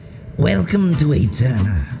Welcome to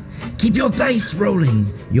Eterna. Keep your dice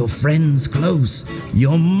rolling, your friends close,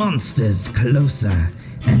 your monsters closer,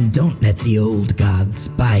 and don't let the old gods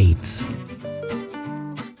bite.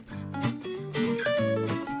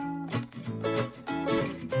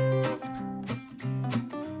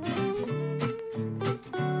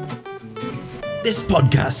 This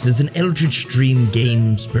podcast is an Eldritch Dream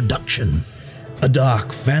Games production, a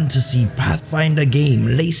dark fantasy Pathfinder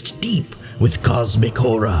game laced deep with cosmic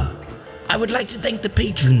horror. I would like to thank the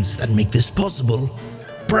patrons that make this possible: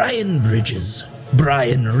 Brian Bridges,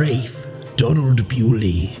 Brian Rafe, Donald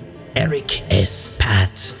Bewley, Eric S.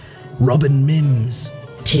 Pat, Robin Mims,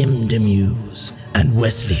 Tim Demuse, and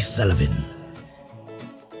Wesley Sullivan.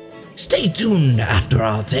 Stay tuned after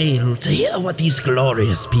our tale to hear what these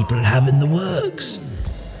glorious people have in the works.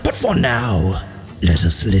 But for now, let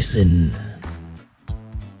us listen.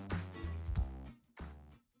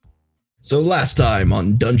 So last time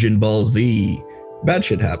on Dungeon Ball Z, bad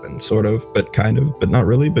shit happened, sort of, but kind of, but not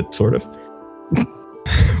really, but sort of.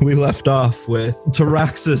 We left off with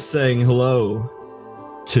Taraxis saying hello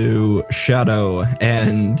to Shadow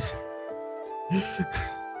and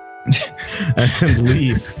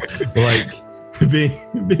Leaf, like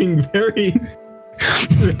being very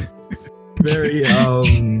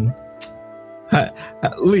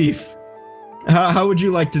Leaf. How would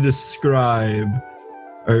you like to describe?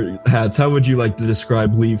 Or Hats, how would you like to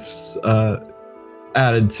describe Leaf's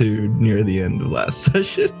attitude near the end of last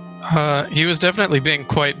session? He was definitely being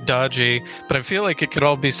quite dodgy, but I feel like it could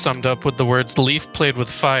all be summed up with the words Leaf played with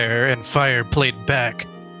fire and fire played back.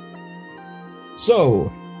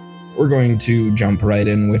 So, we're going to jump right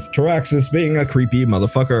in with Taraxis being a creepy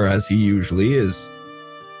motherfucker as he usually is.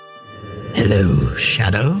 Hello,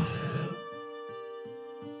 Shadow.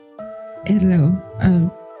 Hello.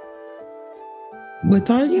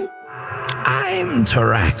 What are you? I'm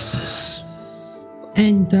Taraxis.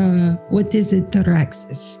 And what is it,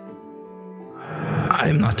 Taraxis?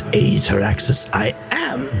 I'm not a Taraxis, I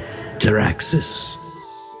am Taraxis.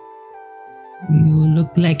 You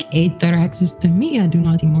look like a Taraxis to me. I do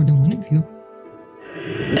not see more than one of you.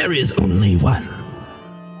 There is only one.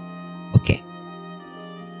 Okay.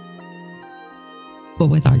 But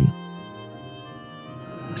what are you?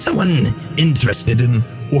 Someone interested in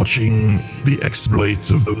watching the exploits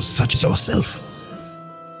of those such as yourself.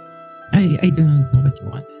 I do not know what you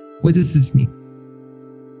want. What does this mean?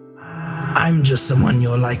 I'm just someone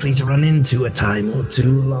you're likely to run into a time or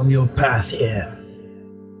two along your path here.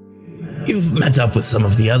 You've met up with some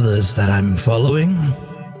of the others that I'm following,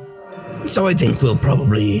 so I think we'll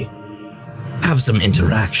probably have some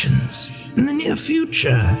interactions in the near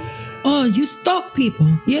future. Oh, you stalk people,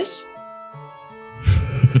 yes?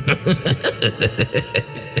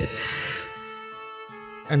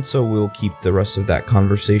 And so we'll keep the rest of that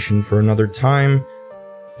conversation for another time.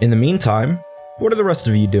 In the meantime, what are the rest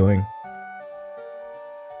of you doing?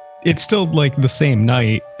 It's still like the same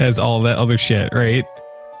night as all that other shit, right?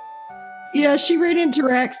 Yeah, she ran into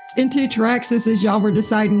Taraxis as y'all were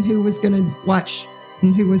deciding who was going to watch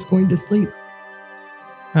and who was going to sleep.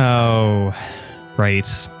 Oh, right.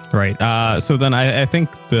 So then I think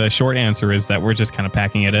the short answer is that we're just kind of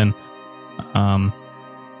packing it in.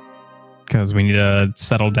 Because we need to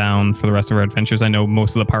settle down for the rest of our adventures. I know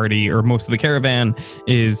most of the party, or most of the caravan,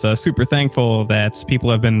 is super thankful that people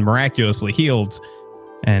have been miraculously healed.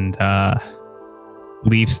 And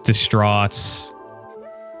Leaf's distraught.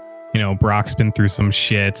 You know, Brock's been through some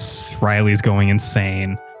shits. Riley's going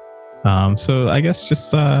insane. So I guess just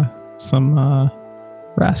some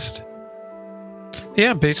rest.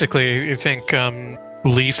 Yeah, basically, I think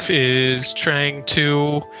Leaf is trying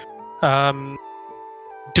to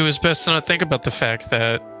do his best to not think about the fact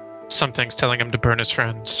that something's telling him to burn his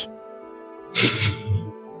friends.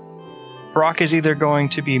 Brock is either going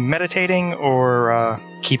to be meditating or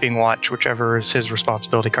keeping watch, whichever is his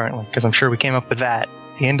responsibility currently, because I'm sure we came up with that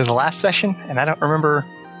at the end of the last session, and I don't remember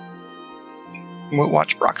what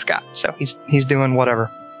watch Brock's got, so he's doing whatever.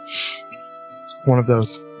 One of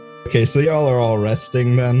those. Okay, so y'all are all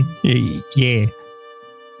resting then? Yeah.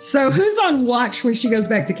 So who's on watch when she goes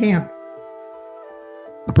back to camp?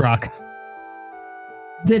 Brock.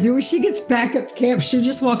 Then when she gets back at camp, she'll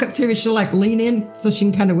just walk up to him and she'll like lean in so she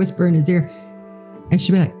can kind of whisper in his ear. And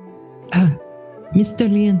she'll be like, Mr.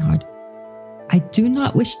 Leonhard, I do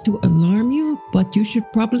not wish to alarm you, but you should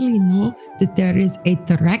probably know that there is a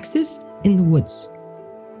Taraxis in the woods.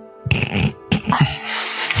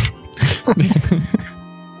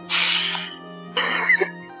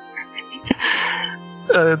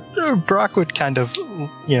 Brock would kind of,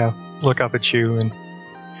 look up at you and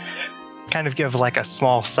kind of give like a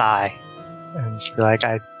small sigh and just be like,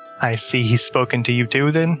 I I see he's spoken to you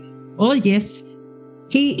too, then? Oh, yes.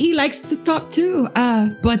 He likes to talk too.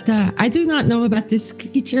 But I do not know about this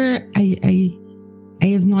creature. I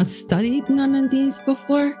have not studied none of these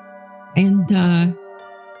before. And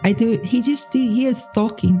he is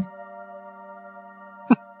talking.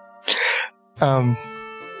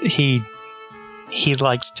 He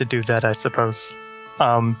likes to do that, I suppose.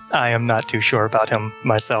 I am not too sure about him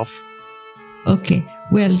myself. Okay,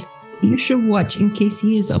 well, you should watch in case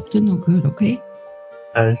he is up to no good, okay?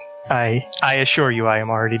 I assure you I am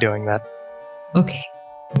already doing that. Okay,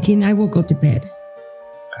 then I will go to bed.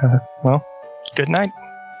 Well, good night.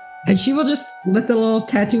 And she will just let the little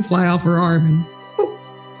tattoo fly off her arm and boop.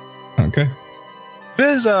 Okay.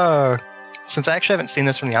 This since I actually haven't seen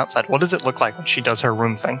this from the outside, what does it look like when she does her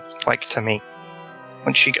room thing? Like to me,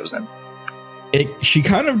 when she goes in. She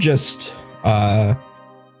kind of just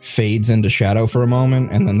fades into shadow for a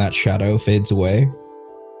moment, and then that shadow fades away.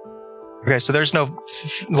 Okay, so there's no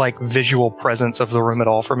like visual presence of the room at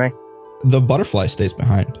all for me. The butterfly stays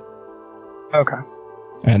behind, Okay.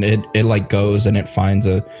 and it like goes and it finds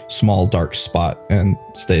a small dark spot and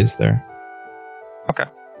stays there.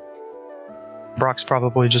 Brock's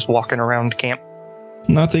probably just walking around camp.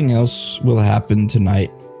 Nothing else will happen tonight.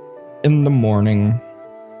 In the morning,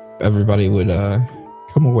 everybody would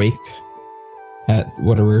come awake at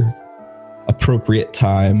whatever appropriate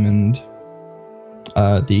time, and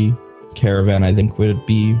the caravan, I think, would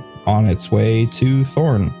be on its way to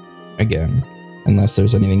Thorn again, unless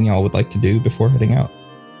there's anything y'all would like to do before heading out.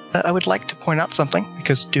 I would like to point out something,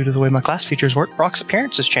 because due to the way my class features work, Brock's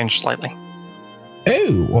appearance has changed slightly.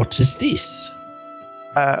 Oh, what is this?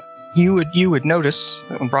 You would notice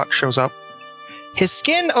that when Brock shows up, his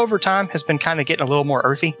skin over time has been kind of getting a little more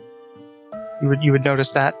earthy. You would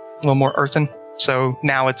notice that a little more earthen. So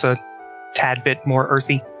now it's a tad bit more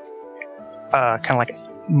earthy, kind of like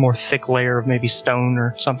a more thick layer of maybe stone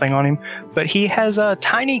or something on him. But he has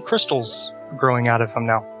tiny crystals growing out of him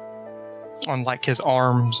now, on like his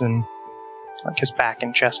arms and like his back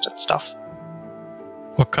and chest and stuff.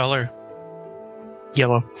 What color?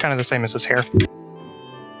 Yellow, kind of the same as his hair.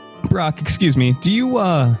 Brock, excuse me. Do you,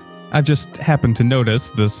 I've just happened to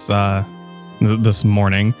notice this, this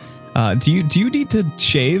morning. Do you need to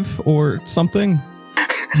shave or something?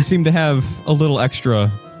 You seem to have a little extra.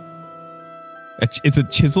 Is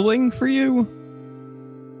it chiseling for you?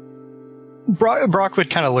 Brock would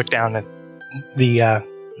kind of look down at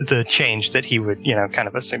the change that he would, kind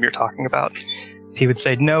of assume you're talking about. He would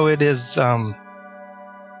say, no, it is,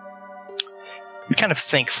 you kind of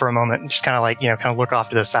think for a moment and just kind of like, kind of look off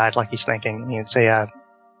to the side like he's thinking. And he'd say, a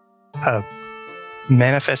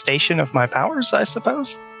manifestation of my powers, I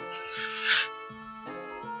suppose.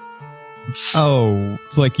 Oh,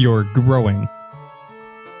 it's like you're growing.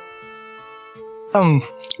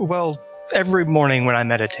 Well, every morning when I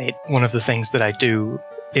meditate, one of the things that I do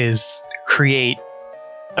is create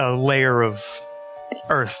a layer of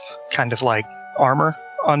earth, kind of like armor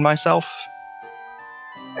on myself.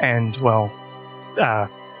 And, well,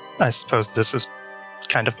 I suppose this is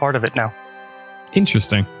kind of part of it now.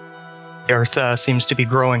 Interesting. The earth seems to be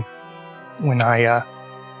growing when I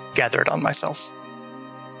gather it on myself.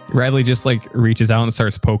 Riley just like reaches out and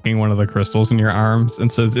starts poking one of the crystals in your arms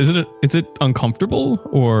and says, is it uncomfortable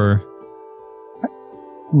or?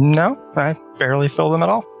 No, I barely feel them at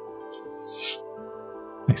all.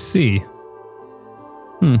 I see.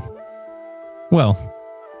 Well,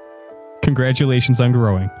 congratulations on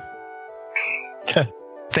growing.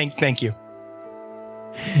 Thank you.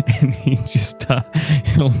 And he just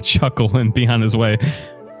he'll chuckle and be on his way.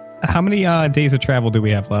 How many days of travel do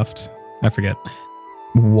we have left? I forget.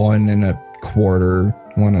 1.25,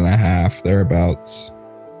 1.5, thereabouts.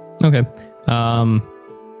 Okay.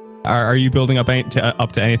 Are you building up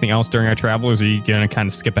to anything else during our travel, or are you gonna kind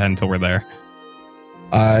of skip ahead until we're there?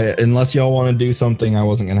 Unless y'all want to do something, I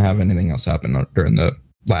wasn't gonna have anything else happen during the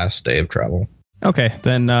last day of travel. Okay,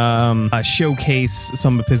 then showcase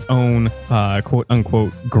some of his own quote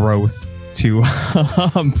unquote growth to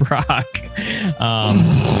Brock.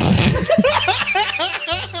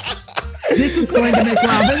 This is going to make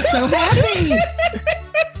Robin so happy.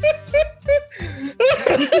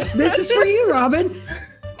 This is for you, Robin.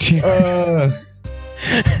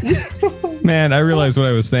 Man, I realized what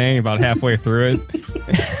I was saying about halfway through it.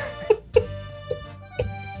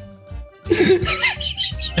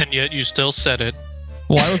 And yet you still said it.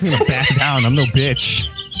 Well, I wasn't going to back down. I'm no bitch.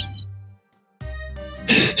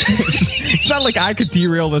 It's not like I could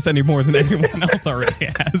derail this any more than anyone else already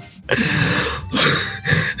has.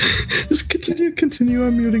 Just continue.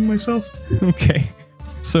 I'm muting myself. Okay.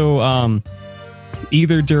 So,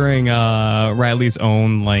 either during Riley's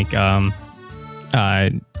own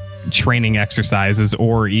training exercises,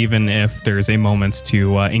 or even if there's a moment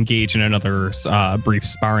to engage in another brief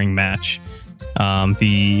sparring match.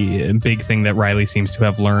 The big thing that Riley seems to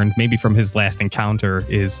have learned, maybe from his last encounter,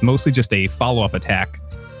 is mostly just a follow-up attack.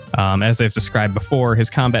 As I've described before, his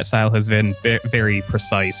combat style has been very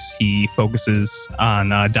precise. He focuses on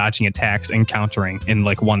dodging attacks and countering in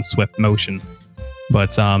like one swift motion.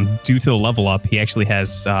 But due to the level up, he actually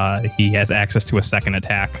has access to a second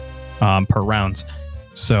attack per round.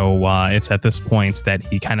 So it's at this point that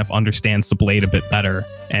he kind of understands the blade a bit better.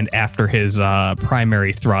 And after his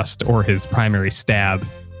primary thrust or his primary stab,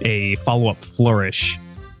 a follow-up flourish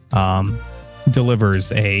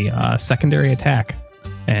delivers a secondary attack.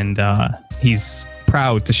 And he's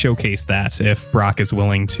proud to showcase that if Brock is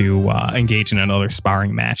willing to engage in another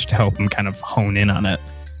sparring match to help him kind of hone in on it.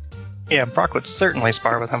 Yeah, Brock would certainly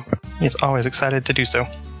spar with him. He's always excited to do so.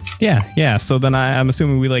 Yeah. So then I'm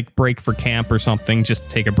assuming we like break for camp or something, just to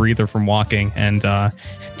take a breather from walking and to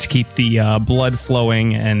keep the blood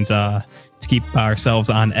flowing and to keep ourselves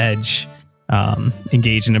on edge,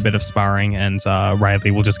 engage in a bit of sparring, and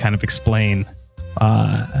Riley will just kind of explain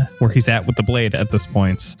where he's at with the blade at this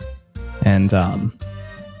point, and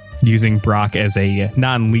using Brock as a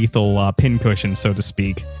non-lethal pincushion, so to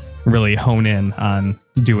speak, really hone in on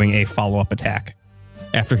doing a follow-up attack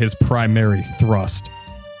after his primary thrust.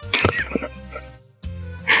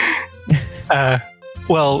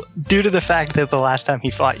 Well, due to the fact that the last time he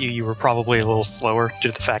fought you were probably a little slower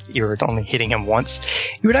due to the fact that you were only hitting him once,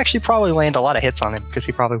 you would actually probably land a lot of hits on him because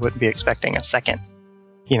he probably wouldn't be expecting a second,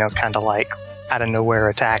 kind of like out of nowhere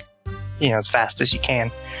attack, as fast as you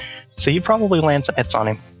can. So you probably land some hits on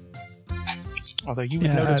him. Although you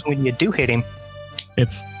would notice when you do hit him,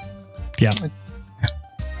 it's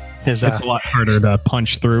his, it's a lot harder to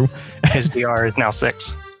punch through. His DR is now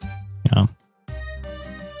 6. Yeah.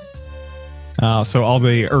 So all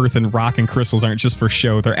the earth and rock and crystals aren't just for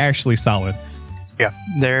show; they're actually solid. Yeah,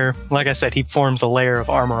 they're, like I said, he forms a layer of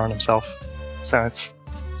armor on himself, so it's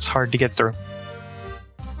hard to get through.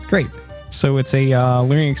 Great. So it's a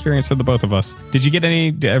learning experience for the both of us. Did you get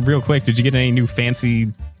any, real quick, did you get any new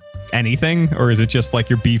fancy anything, or is it just like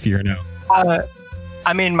you're beefier now?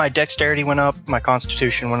 I mean, my dexterity went up, my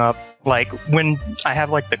constitution went up. Like, when I have,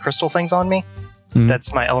 like, the crystal things on me,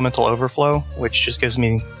 that's my elemental overflow, which just gives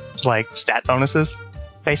me, like, stat bonuses,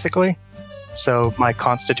 basically. So my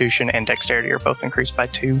constitution and dexterity are both increased by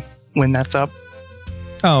 2 when that's up.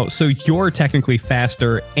 Oh, so you're technically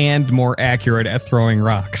faster and more accurate at throwing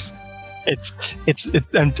rocks.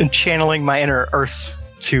 I'm channeling my inner earth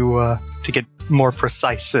to get more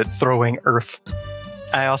precise at throwing earth.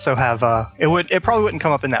 I also have it probably wouldn't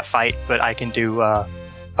come up in that fight, but I can do a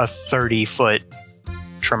 30-foot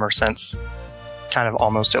tremor sense, kind of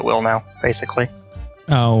almost at will now, basically.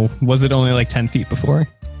 Oh, was it only like 10 feet before?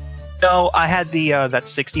 No, I had the that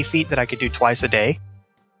 60 feet that I could do twice a day.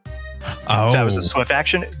 Oh, that was a swift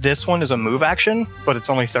action. This one is a move action, but it's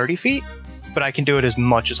only 30 feet. But I can do it as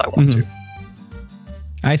much as I want to.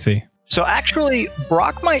 I see. So actually,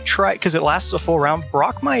 Brock might try, because it lasts a full round,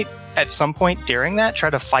 Brock might, at some point during that, try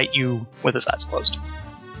to fight you with his eyes closed.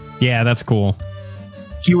 Yeah, that's cool.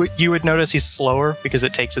 You would notice he's slower because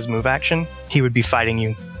it takes his move action. He would be fighting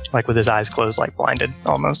you like with his eyes closed, like blinded,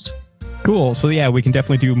 almost. Cool. So yeah, we can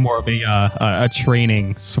definitely do more of a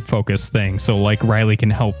training focus thing. So like Riley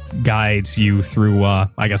can help guide you through,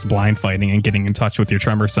 I guess, blind fighting and getting in touch with your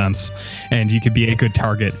tremor sense, and you could be a good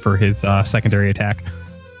target for his secondary attack.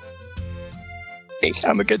 Hey,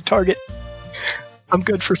 I'm a good target. I'm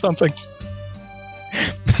good for something.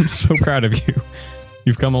 I'm so proud of you.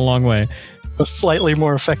 You've come a long way. A slightly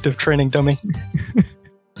more effective training dummy.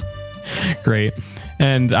 Great.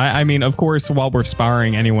 And I mean, of course, while we're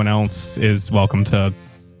sparring, anyone else is welcome to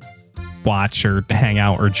watch or hang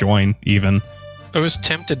out or join even. I was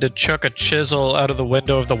tempted to chuck a chisel out of the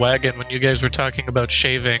window of the wagon when you guys were talking about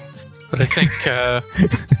shaving, but I think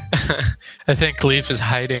I think Leaf is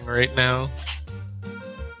hiding right now.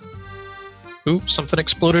 Oops, something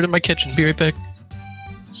exploded in my kitchen. Be right back.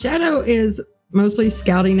 Shadow is mostly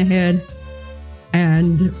scouting ahead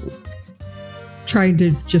and trying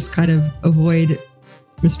to just kind of avoid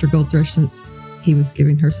Mr. Goldthrush since he was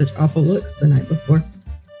giving her such awful looks the night before.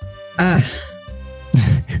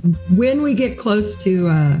 When we get close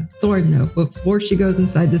to Thorn, though, before she goes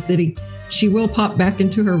inside the city, she will pop back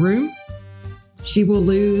into her room. She will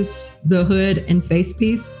lose the hood and face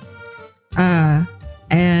piece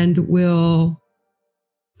and will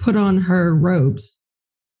put on her robes,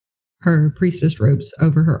 her priestess robes,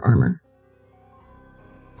 over her armor.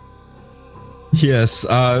 Yes.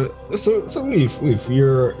 So Leaf,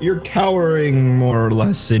 you're cowering more or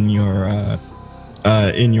less in your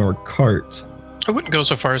cart. I wouldn't go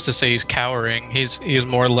so far as to say he's cowering. He's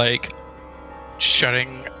more like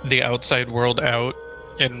shutting the outside world out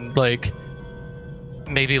and like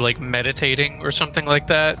maybe like meditating or something like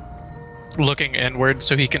that, looking inward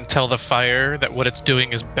so he can tell the fire that what it's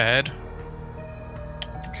doing is bad.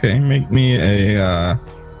 Okay, make me a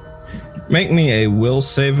will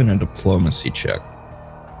save and a diplomacy check.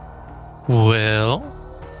 Well,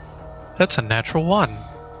 that's a natural 1.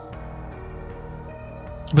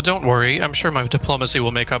 But don't worry, I'm sure my diplomacy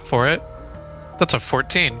will make up for it. That's a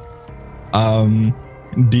 14.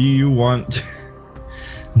 Do you want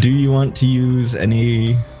to use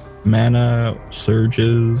any mana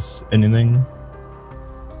surges, anything?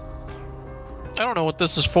 I don't know what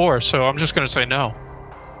this is for, so I'm just going to say no.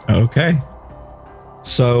 Okay.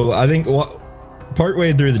 So I think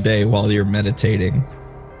partway through the day while you're meditating,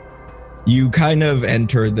 you kind of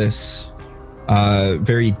enter this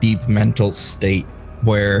very deep mental state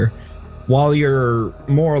where while you're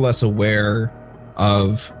more or less aware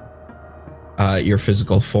of your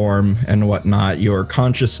physical form and whatnot, your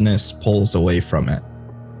consciousness pulls away from it.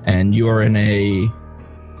 And you're in a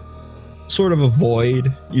sort of a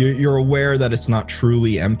void. You're aware that it's not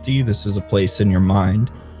truly empty. This is a place in your mind.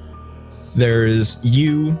 There's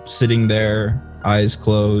you sitting there, eyes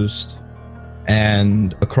closed,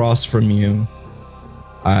 and across from you,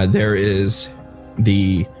 there is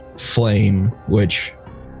the flame, which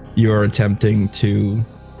you're attempting to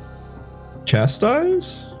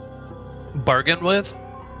chastise? Bargain with?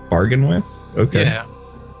 Okay. Yeah.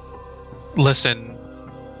 Listen,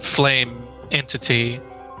 flame entity,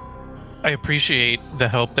 I appreciate the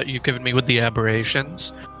help that you've given me with the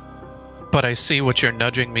aberrations, but I see what you're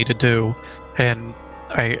nudging me to do, and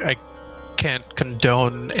I can't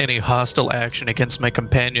condone any hostile action against my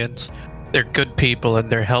companions. They're good people and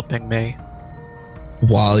they're helping me.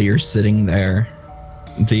 While you're sitting there,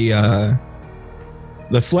 the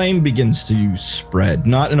flame begins to spread,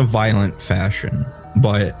 not in a violent fashion,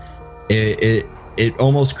 but it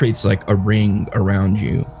almost creates like a ring around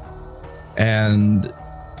you, and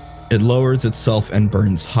it lowers itself and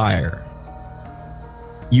burns higher.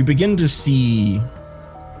 You begin to see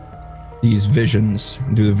these visions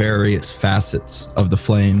through the various facets of the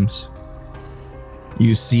flames.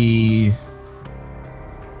 You see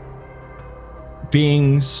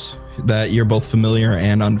beings that you're both familiar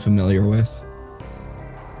and unfamiliar with,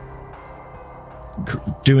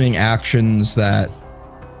 doing actions that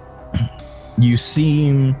you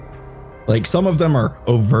seem like some of them are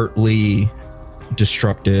overtly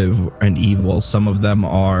destructive and evil. Some of them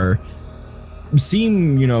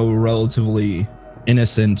seem, relatively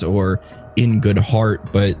innocent or in good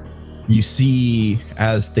heart, but you see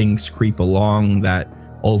as things creep along that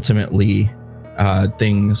ultimately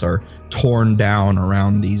things are torn down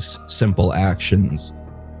around these simple actions,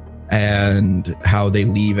 and how they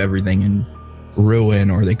leave everything in ruin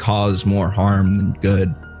or they cause more harm than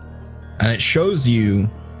good. And it shows you,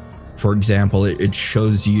 for example, it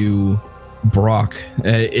shows you Brock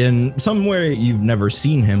in some way you've never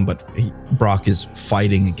seen him, but Brock is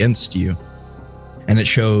fighting against you. And it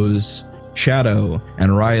shows Shadow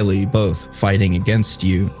and Riley both fighting against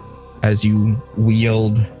you as you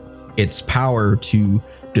wield its power to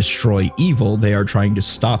destroy evil. They are trying to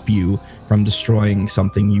stop you from destroying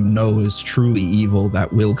something you know is truly evil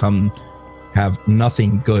that will have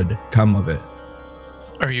nothing good come of it.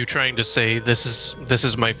 Are you trying to say this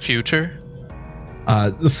is my future?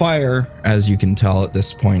 The fire, as you can tell at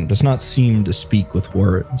this point, does not seem to speak with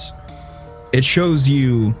words. It shows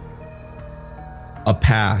you a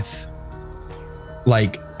path,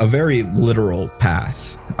 like a very literal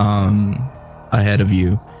path, ahead of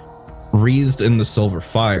you, wreathed in the silver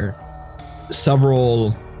fire.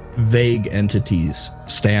 Several vague entities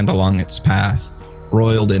stand along its path,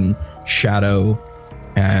 roiled in shadow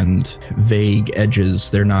and vague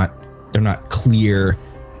edges. They're not clear,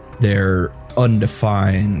 they're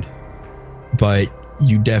undefined, but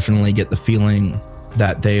you definitely get the feeling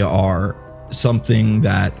that they are something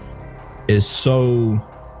that is so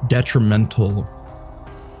detrimental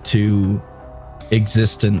to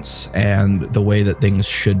existence and the way that things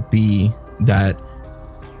should be, that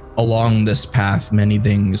along this path many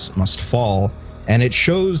things must fall. And it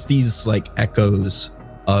shows these like echoes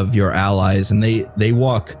of your allies, and they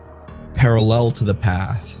walk parallel to the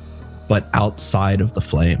path but outside of the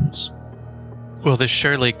flames. Well, this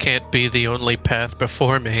surely can't be the only path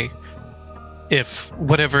before me. If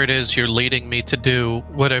whatever it is you're leading me to do,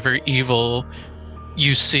 whatever evil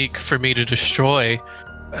you seek for me to destroy,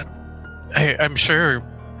 I'm sure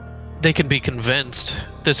they can be convinced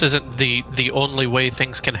this isn't the only way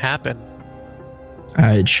things can happen.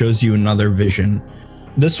 It shows you another vision.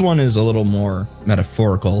 This one is a little more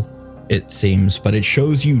metaphorical, it seems, but it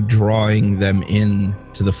shows you drawing them in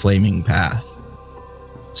to the flaming path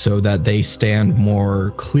so that they stand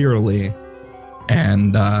more clearly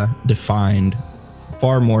and defined,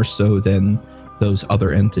 far more so than those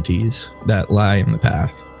other entities that lie in the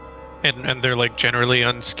path. And they're like generally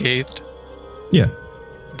unscathed? Yeah.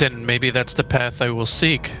 Then maybe that's the path I will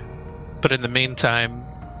seek. But in the meantime,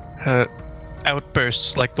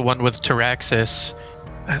 outbursts like the one with Taraxis,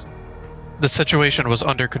 the situation was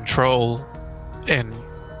under control, and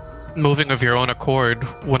moving of your own accord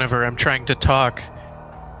whenever I'm trying to talk,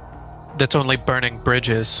 that's only burning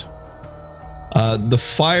bridges. The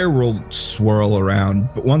fire will swirl around,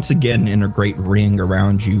 but once again in a great ring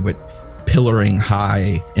around you, but pillaring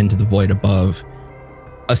high into the void above.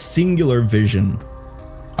 A singular vision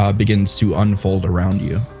begins to unfold around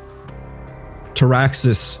you.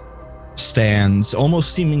 Taraxis stands,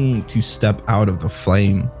 almost seeming to step out of the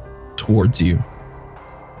flame towards you.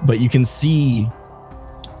 But you can see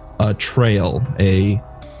a trail, a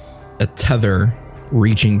tether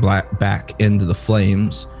reaching back into the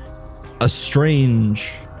flames. A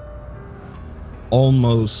strange,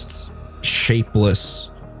 almost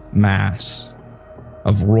shapeless mass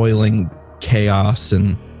of roiling chaos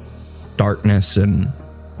and darkness and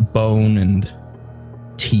bone and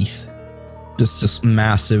teeth. Just this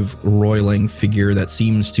massive roiling figure that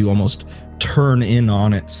seems to almost turn in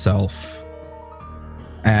on itself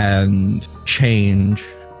and change.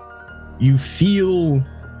 You feel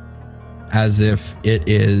as if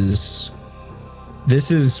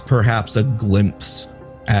this is perhaps a glimpse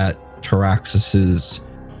at Taraxis's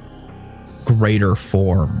greater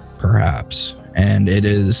form, perhaps, and it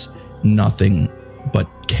is nothing but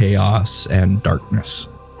chaos and darkness.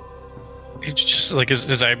 It's just like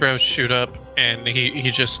his eyebrows shoot up, and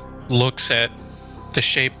he just looks at the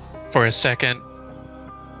shape for a second.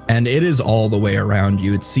 And it is all the way around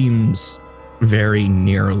you. It seems very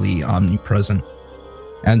nearly omnipresent.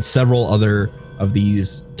 And several other of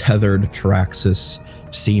these tethered Taraxis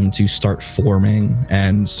seem to start forming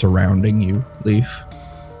and surrounding you, Leaf.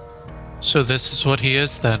 So this is what he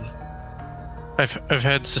is then. I've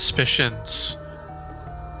had suspicions,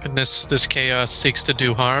 and this chaos seeks to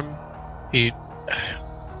do harm. He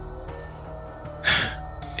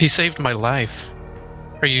saved my life.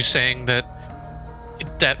 Are you saying that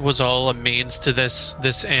was all a means to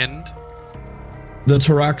this end? The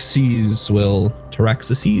Taraxis will...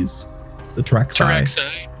 Taraxis? The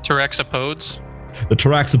Taraxapodes? The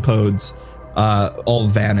Taraxapodes all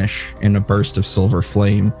vanish in a burst of silver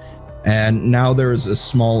flame, and now there is a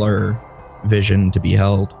smaller vision to be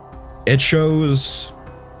held. It shows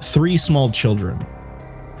 3 small children.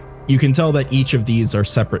 You can tell that each of these are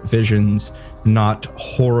separate visions, not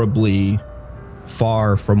horribly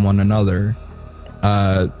far from one another,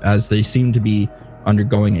 as they seem to be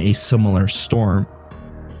undergoing a similar storm.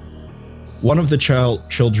 One of the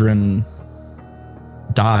children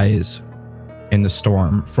dies in the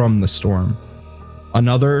storm, from the storm.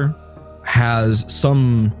 Another has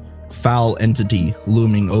some foul entity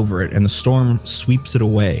looming over it, and the storm sweeps it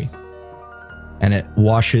away, and it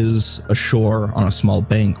washes ashore on a small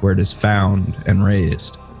bank where it is found and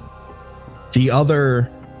raised. The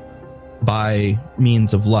other, by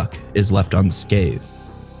means of luck, is left unscathed.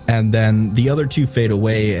 And then the other 2 fade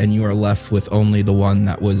away, and you are left with only the one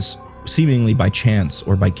that was seemingly by chance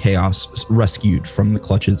or by chaos rescued from the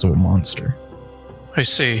clutches of a monster. I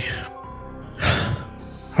see.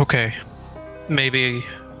 Okay. Maybe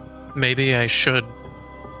I should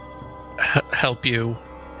help you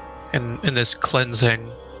in this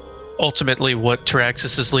cleansing. Ultimately, what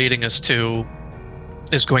Taraxis is leading us to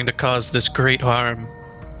is going to cause this great harm.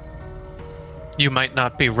 You might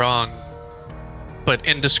not be wrong, but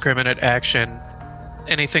indiscriminate action,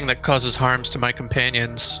 anything that causes harms to my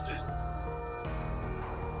companions,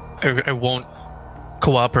 I won't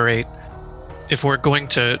cooperate. If we're going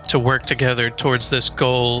to work together towards this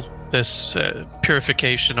goal, this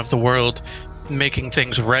purification of the world, making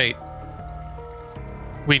things right,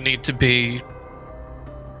 we need to be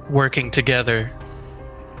working together.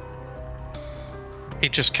 He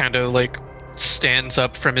just kind of like stands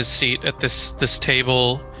up from his seat at this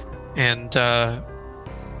table, and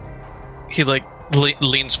he like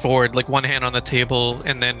leans forward, like one hand on the table,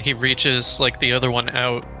 and then he reaches like the other one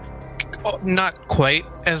out. Not quite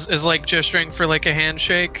as like gesturing for like a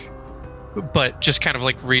handshake, but just kind of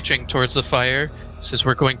like reaching towards the fire. Says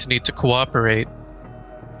we're going to need to cooperate,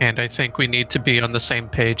 and I think we need to be on the same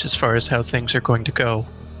page as far as how things are going to go.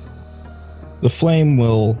 The flame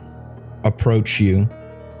will approach you,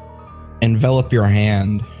 envelop your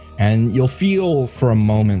hand, and you'll feel for a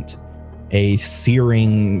moment a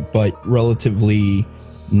searing but relatively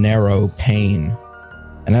narrow pain.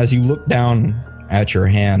 And as you look down at your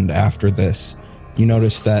hand after this, you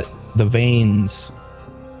notice that the veins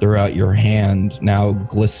throughout your hand now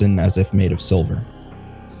glisten as if made of silver.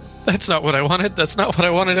 That's not what I wanted. That's not what I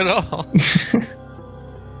wanted at all.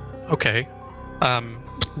 Okay.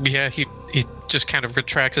 Yeah, he just kind of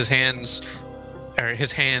retracts his hands, or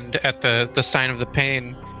his hand at the sign of the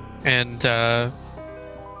pain, and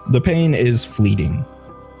The pain is fleeting.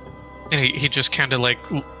 he just kind of like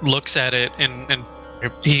looks at it, and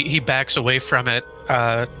he backs away from it,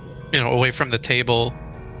 away from the table,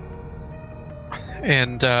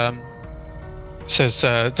 and says,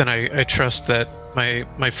 "Then I trust that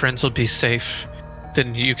my friends will be safe.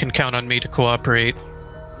 Then you can count on me to cooperate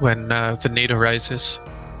when the need arises."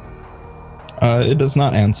 It does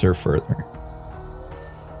not answer further.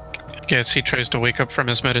 I guess he tries to wake up from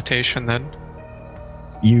his meditation then.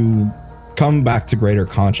 You come back to greater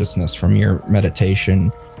consciousness from your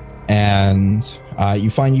meditation, and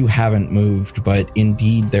you find you haven't moved, but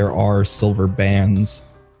indeed there are silver bands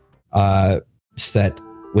set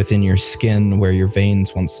within your skin where your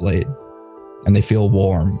veins once laid, and they feel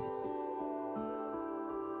warm.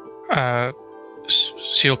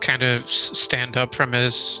 She'll kind of stand up from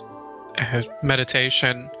his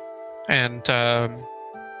meditation, and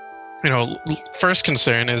first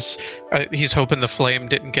concern is he's hoping the flame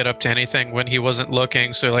didn't get up to anything when he wasn't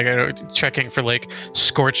looking, so like checking for like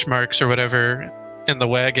scorch marks or whatever in the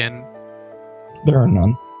wagon. There are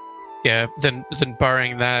none. Yeah, then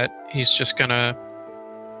barring that, he's just gonna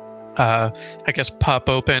I guess pop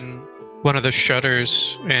open one of the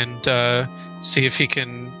shutters and see if he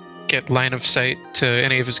can get line of sight to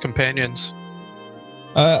any of his companions.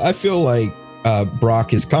 I feel like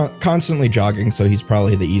Brock is constantly jogging, so he's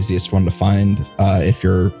probably the easiest one to find if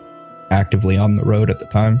you're actively on the road at the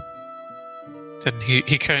time. Then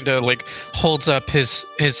he kind of like holds up his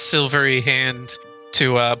silvery hand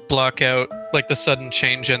to block out like the sudden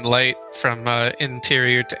change in light from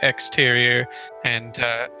interior to exterior, and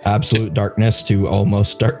absolute darkness to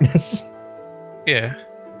almost darkness. Yeah.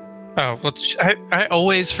 Oh well, I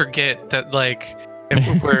always forget that like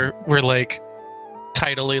we're like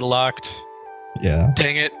tidally locked. Yeah.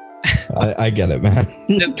 Dang it. I get it, man.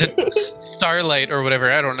 the starlight or whatever,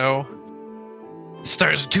 I don't know.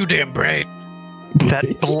 Stars are too damn bright.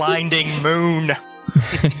 That blinding moon.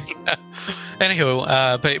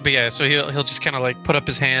 Anywho, but yeah, so he'll just kind of like put up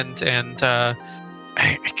his hand and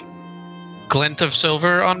glint of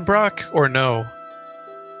silver on Brock, or no?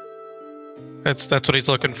 That's what he's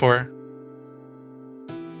looking for.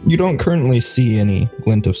 You don't currently see any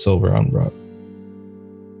glint of silver on Brock.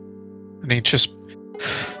 And he just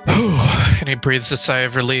and he breathes a sigh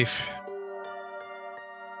of relief.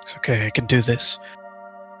 It's okay, I can do this.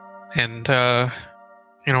 And I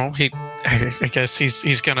guess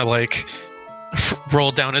he's gonna like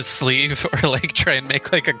roll down his sleeve or like try and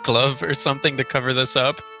make like a glove or something to cover this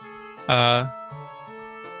up.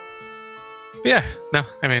 Yeah, no,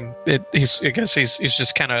 I mean I guess he's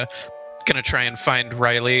just kind of gonna try and find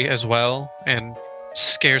Riley as well and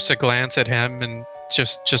scarce a glance at him and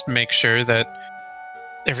just make sure that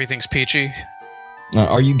everything's peachy.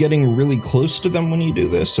 Are you getting really close to them when you do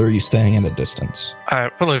this, or are you staying at a distance?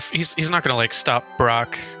 Well, if he's not gonna like stop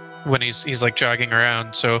Brock when he's like jogging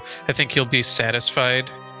around, so I think he'll be satisfied.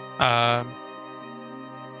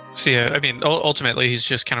 So yeah, I mean, ultimately he's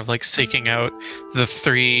just kind of like seeking out the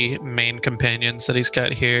three main companions that he's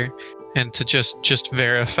got here, and to just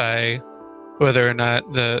verify whether or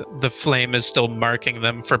not the flame is still marking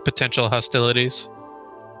them for potential hostilities.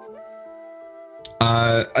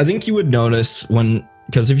 I think you would notice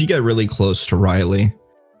because if you get really close to Riley,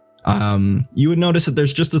 you would notice that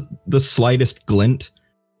there's just the slightest glint.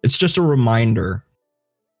 It's just a reminder,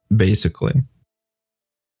 basically.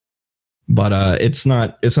 But it's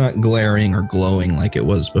not glaring or glowing like it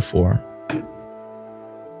was before.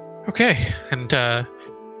 Okay, and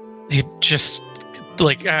he just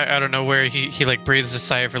like I don't know where he like breathes a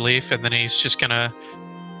sigh of relief, and then he's just gonna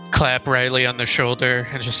clap Riley on the shoulder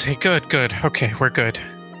and just say, good, okay, we're good.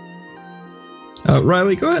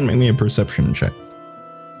 Riley, go ahead and make me a perception check.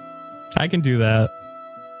 I can do that.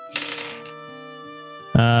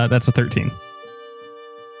 That's a 13.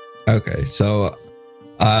 Okay, so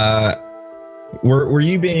were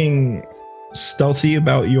you being stealthy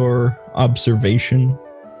about your observation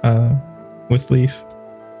with Leaf?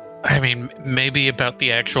 I mean, maybe about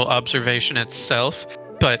the actual observation itself,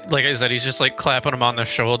 but like I said, he's just like clapping him on the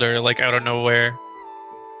shoulder, like out of nowhere.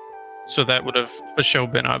 so that would have for sure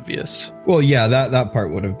been obvious. Well, yeah, that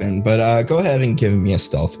part would have been. But go ahead and give me a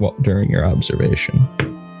stealth during your observation.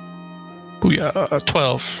 Booyah,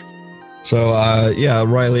 12. So, yeah,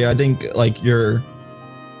 Riley, I think, like, you're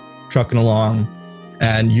trucking along,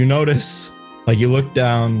 and you notice, like, you look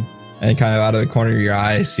down, and kind of out of the corner of your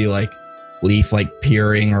eye, see, like, Leaf, like,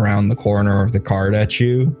 peering around the corner of the cart at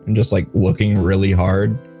you, and just, like, looking really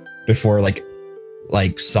hard before, like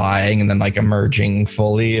sighing, and then, like, emerging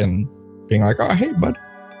fully, and being like, oh, hey, bud.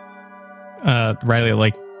 Riley,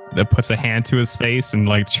 like, puts a hand to his face and,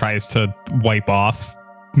 like, tries to wipe off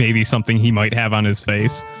maybe something he might have on his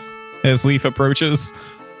face as Leaf approaches.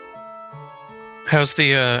 How's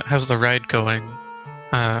the ride going?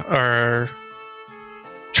 Are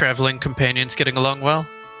traveling companions getting along well?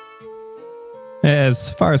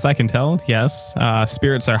 As far as I can tell, yes.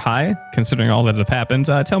 Spirits are high, considering all that have happened.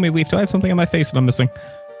 Tell me, Leaf, do I have something on my face that I'm missing?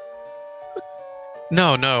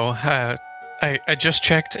 No. I just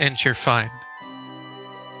checked and you're fine.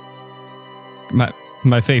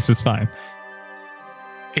 My face is fine.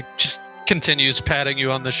 It just continues patting you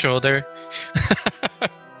on the shoulder.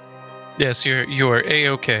 Yes, you're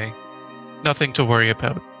A-okay. Nothing to worry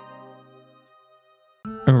about.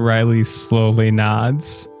 Riley slowly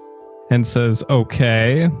nods and says,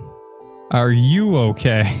 okay. Are you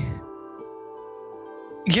okay?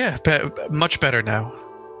 Yeah, much better now.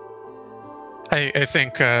 I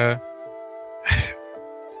think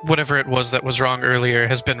whatever it was that was wrong earlier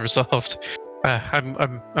has been resolved.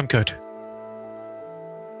 I'm good.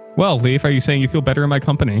 Well, Leaf, are you saying you feel better in my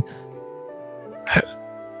company?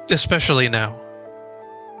 Especially now.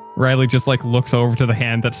 Riley just like looks over to the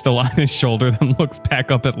hand that's still on his shoulder, then looks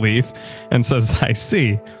back up at Leaf and says, I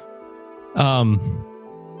see.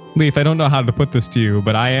 Leaf, I don't know how to put this to you,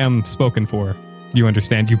 but I am spoken for. You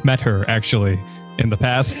understand? You've met her, actually, in the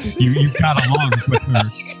past. You got along with her.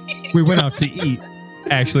 We went out to eat,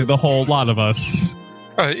 actually, the whole lot of us.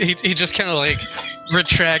 He just kind of like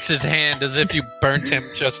retracts his hand as if you burnt him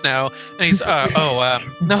just now, and he's no,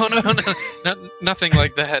 nothing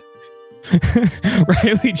like that.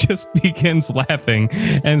 Riley just begins laughing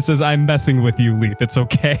and says, I'm messing with you, Leaf. It's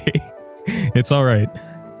okay. It's all right.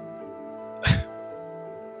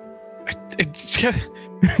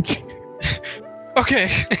 Okay.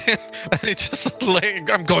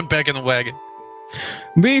 I'm going back in the wagon.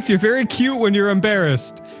 Leaf, you're very cute when you're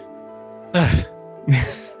embarrassed.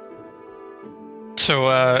 So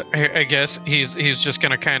I guess he's just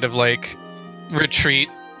gonna kind of like retreat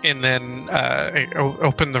and then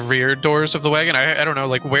open the rear doors of the wagon. I don't know,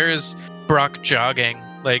 like, where is Brock jogging?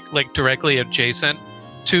 Like directly adjacent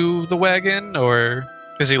to the wagon, or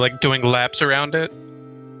is he like doing laps around it?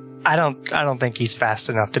 I don't think he's fast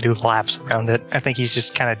enough to do laps around it. I think he's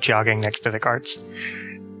just kind of jogging next to the carts.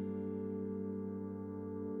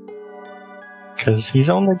 Because he's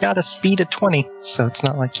only got a speed of 20, so it's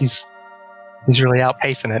not like he's really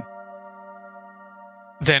outpacing it.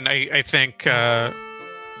 Then I think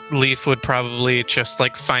Leaf would probably just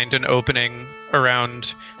like find an opening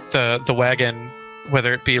around the wagon,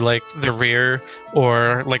 whether it be like the rear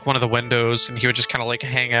or like one of the windows, and he would just kind of like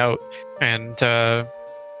hang out and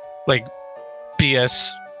like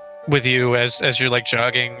BS with you as you're like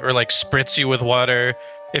jogging, or like spritz you with water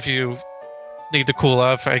if you need to cool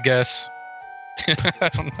off, I guess. I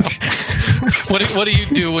don't know. What do you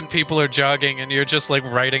do when people are jogging and you're just like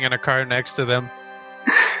riding in a car next to them?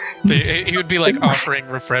 He would be like offering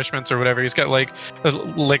refreshments or whatever. He's got like a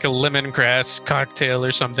lemongrass cocktail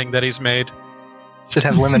or something that he's made. Does it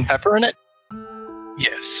have lemon pepper in it?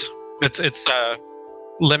 Yes, it's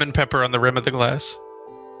lemon pepper on the rim of the glass.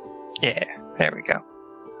 Yeah, there we go.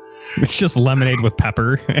 It's just lemonade with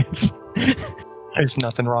pepper. There's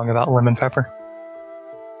nothing wrong about lemon pepper.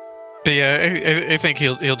 But yeah, I think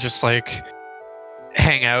he'll just like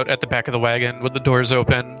hang out at the back of the wagon with the doors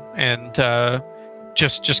open and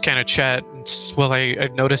just kind of chat. Well, I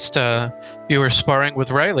noticed you were sparring with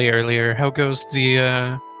Riley earlier. How goes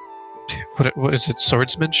the what is it,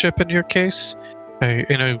 swordsmanship in your case? I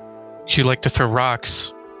know you like to throw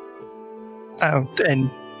rocks. And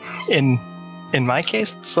in my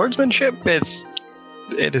case, swordsmanship,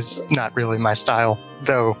 it is not really my style,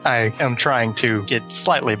 though I am trying to get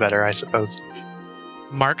slightly better, I suppose.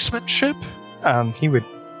 Marksmanship? He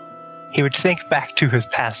would think back to his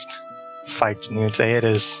past fights and he would say it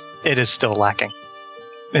is still lacking.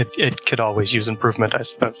 It could always use improvement, I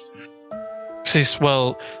suppose.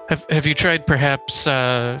 Well, have you tried perhaps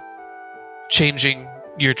changing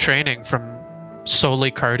your training from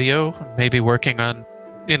solely cardio, maybe working on?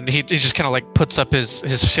 And he just kind of like puts up his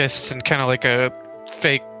fists and kind of like a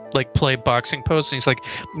fake like play boxing pose, and he's like,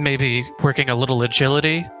 maybe working a little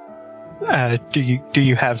agility. Do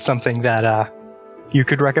you have something that you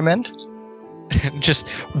could recommend? Just,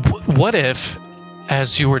 what if,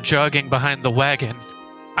 as you were jogging behind the wagon,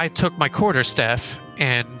 I took my quarterstaff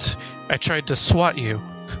and I tried to swat you?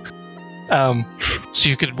 So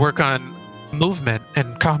you could work on movement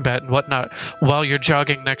and combat and whatnot while you're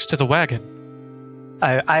jogging next to the wagon.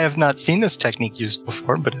 I have not seen this technique used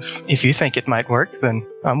before, but if you think it might work, then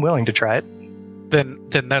I'm willing to try it. Then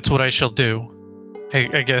that's what I shall do.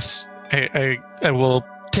 I guess I will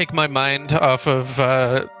take my mind off of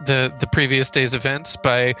the previous day's events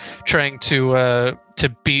by trying to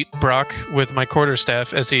beat Brock with my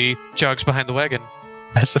quarterstaff as he jogs behind the wagon.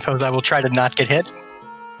 I suppose I will try to not get hit.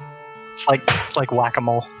 It's like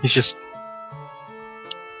whack-a-mole. He's just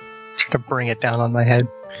trying to bring it down on my head.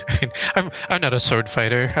 I mean, I'm not a sword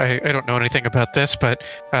fighter. I don't know anything about this, but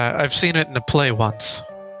I've seen it in a play once.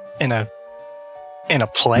 In a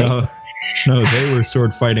play? No, they were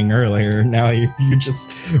sword fighting earlier. Now you're just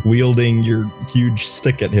wielding your huge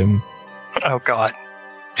stick at him. Oh God.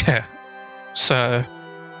 Yeah. So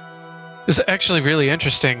it's actually really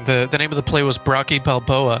interesting. The name of the play was Brocky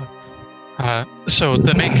Balboa. So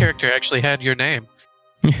the main character actually had your name,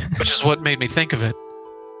 which is what made me think of it.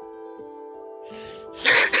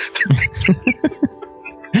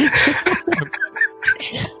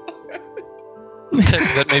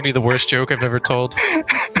 That may be the worst joke I've ever told.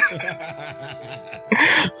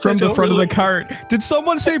 From the front of the cart. Did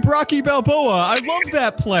someone say Brocky Balboa? I love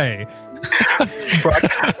that play.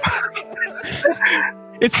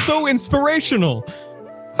 It's so inspirational.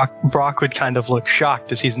 Brock would kind of look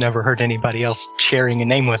shocked as he's never heard anybody else sharing a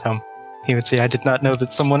name with him. He would say, I did not know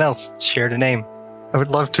that someone else shared a name. I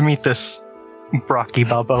would love to meet this Brocky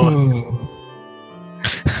Balboa.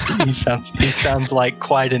 He sounds like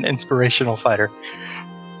quite an inspirational fighter.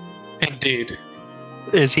 Indeed.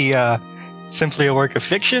 Is he simply a work of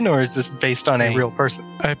fiction, or is this based on a real person?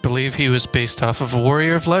 I believe he was based off of a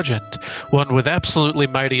warrior of legend, one with absolutely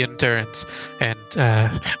mighty endurance. And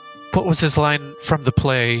what was his line from the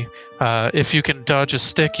play? If you can dodge a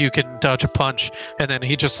stick, you can dodge a punch. And then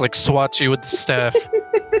he just like swats you with the staff.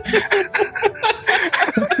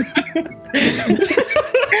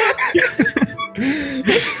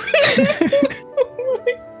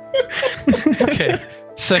 Okay,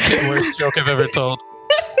 second worst joke I've ever told.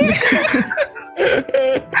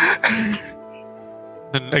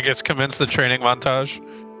 Then I guess commence the training montage.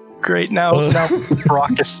 Great, now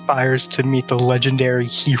Brock aspires to meet the legendary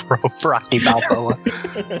hero Brocky Balboa.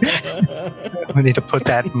 I need to put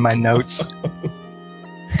that in my notes.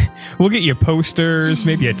 We'll get you posters,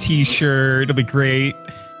 maybe a t-shirt. It'll be great.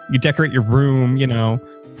 You decorate your room, you know.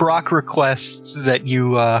 Brock requests that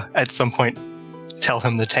you, at some point, tell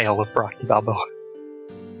him the tale of Brocky Balboa.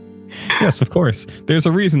 Yes, of course. There's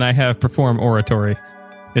a reason I have performed oratory.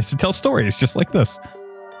 It's to tell stories just like this.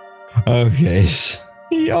 Okay,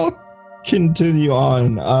 y'all continue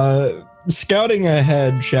on. Scouting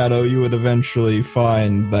ahead, Shadow, you would eventually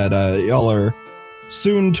find that y'all are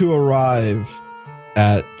soon to arrive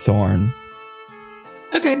at Thorn.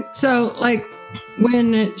 Okay, so like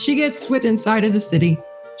when she gets within sight of the city,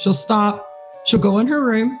 she'll stop. She'll go in her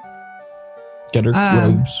room. Get her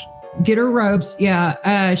robes. Get her robes.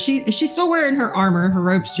 Yeah. She's still wearing her armor. Her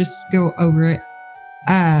robes just go over it.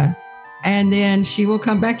 And then she will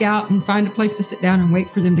come back out and find a place to sit down and wait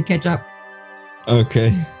for them to catch up.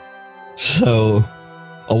 Okay. So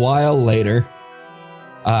a while later,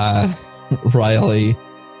 Riley,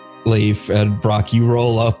 Leaf, and Brock, you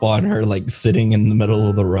roll up on her like sitting in the middle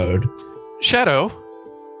of the road. Shadow,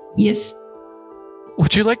 Yes.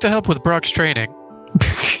 would you like to help with Brock's training?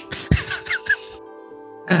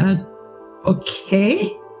 Okay.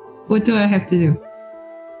 What do I have to do?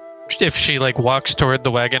 If she like walks toward the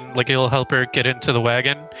wagon, like it'll help her get into the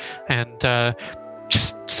wagon, and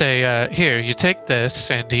just say, "Here, you take this,"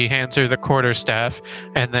 and he hands her the quarterstaff,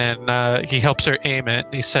 and then he helps her aim it.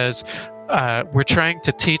 And he says, "We're trying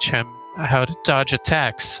to teach him how to dodge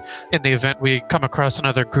attacks in the event we come across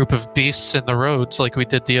another group of beasts in the roads like we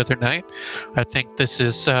did the other night. I think this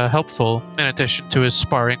is helpful in addition to his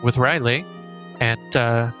sparring with Riley,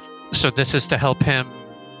 and so this is to help him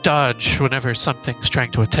dodge whenever something's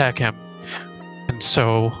trying to attack him."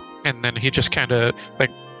 And then he just kind of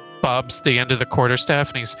like bobs the end of the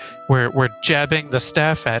quarterstaff, and we're jabbing the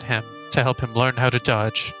staff at him to help him learn how to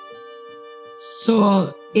dodge.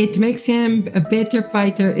 So it makes him a better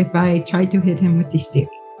fighter if I try to hit him with the stick.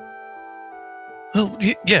 Well,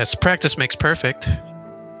 yes, practice makes perfect.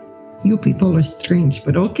 You people are strange,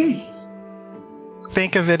 but okay.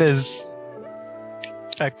 Think of it as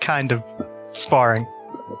a kind of sparring,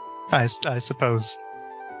 I suppose.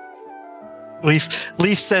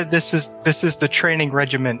 Leaf said this is the training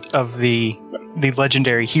regiment of the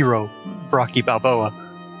legendary hero Rocky Balboa.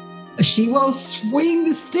 She will swing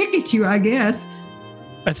the stick at you, I guess.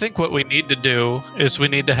 I think what we need to do is we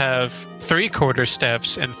need to have 3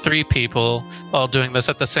 quarterstaffs and 3 people all doing this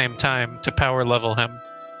at the same time to power level him.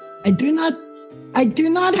 I do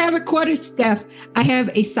not have a quarterstaff. I have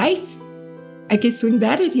a scythe. I can swing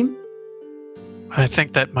that at him. I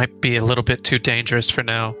think that might be a little bit too dangerous for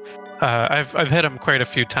now. I've hit him quite a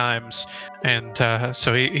few times, and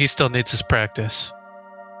so he still needs his practice.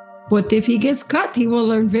 But if he gets cut, he will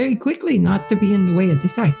learn very quickly not to be in the way of the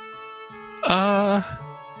scythe.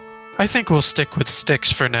 I think we'll stick with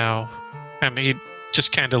sticks for now. And he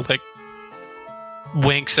just kind of like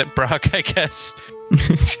winks at Brock, I guess.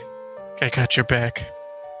 I got your back.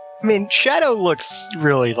 I mean, Shadow looks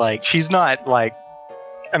really like, she's not like,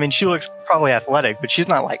 I mean, she looks probably athletic, but she's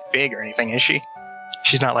not like big or anything, is she?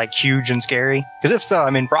 She's not like huge and scary? Because if so, I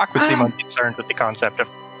mean, Brock would seem unconcerned with the concept of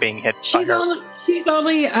being hit. She's only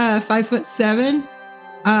 5'7".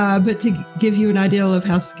 But to give you an idea of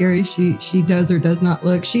how scary she does or does not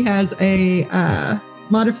look, she has a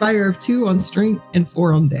modifier of 2 on strength and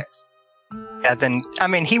 4 on dex. Yeah, then, I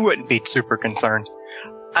mean, he wouldn't be super concerned.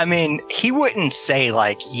 I mean, he wouldn't say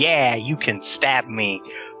like, yeah, you can stab me.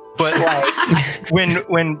 But like,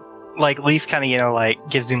 when like Leaf kind of, you know, like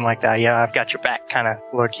gives him like that, yeah, I've got your back kind of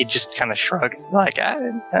look, he just kind of shrugged. Like,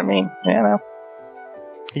 I mean, you know,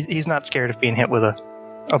 he's not scared of being hit with a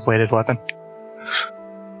bladed weapon.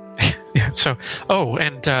 Yeah. So,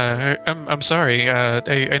 and I'm sorry.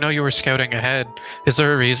 I know you were scouting ahead. Is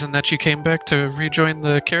there a reason that you came back to rejoin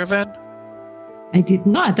the caravan? I did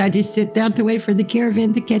not. I just sit down to wait for the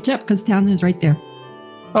caravan to catch up because town is right there.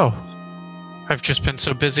 Oh, I've just been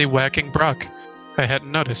so busy whacking Brock, I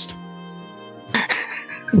hadn't noticed.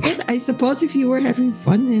 But I suppose if you were having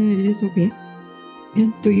fun, then it is okay.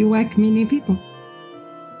 And do you whack many people?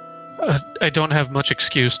 I don't have much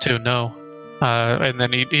excuse to, no. And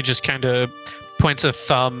then he just kind of points a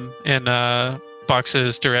thumb in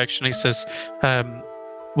Box's direction. He says,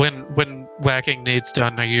 when whacking needs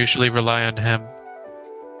done, I usually rely on him.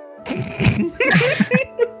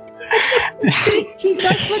 He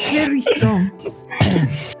does look very strong.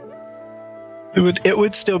 It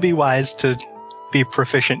would still be wise to be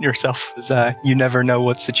proficient yourself, as you never know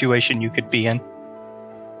what situation you could be in.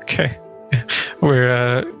 Okay.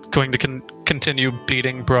 We're going to continue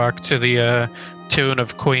beating Brock to the tune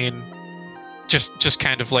of Queen. Just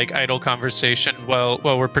kind of like idle conversation while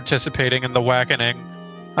we're participating in the whackening.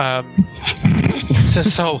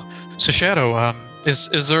 So Shadow,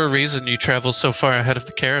 is there a reason you travel so far ahead of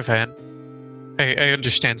the caravan? I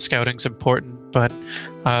understand scouting's important, but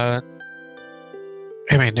I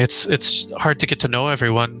mean it's hard to get to know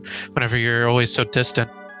everyone whenever you're always so distant.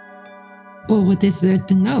 Well, what is there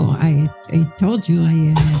to know? I told you I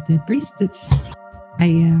am the priestess. I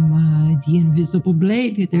am the invisible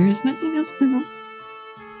blade. There is nothing else to know.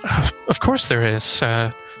 Of course there is.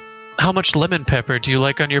 How much lemon pepper do you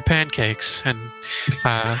like on your pancakes? And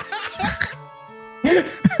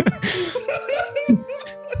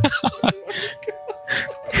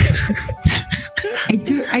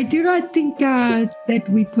I do not think that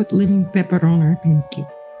we put lemon pepper on our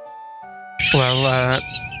pancakes. Well,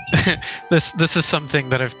 this is something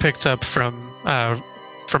that I've picked up from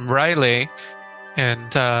Riley,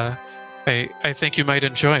 and I think you might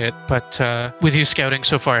enjoy it. But with you scouting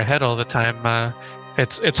so far ahead all the time,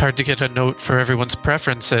 it's hard to get a note for everyone's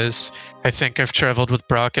preferences. I think I've traveled with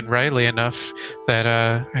Brock and Riley enough that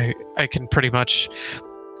I can pretty much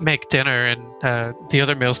make dinner and the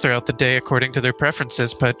other meals throughout the day according to their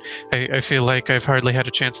preferences. But I feel like I've hardly had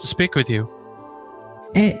a chance to speak with you.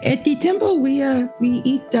 At the temple, we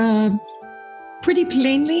eat pretty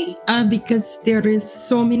plainly because there is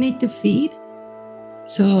so many to feed.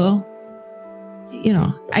 So, you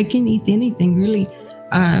know, I can eat anything really.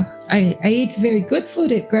 I ate very good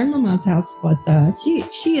food at Grandmama's house, but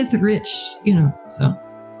she is rich, you know. So,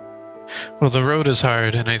 well, the road is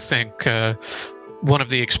hard, and I think one of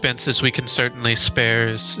the expenses we can certainly spare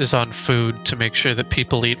is on food to make sure that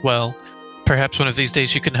people eat well. Perhaps one of these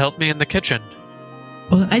days you can help me in the kitchen.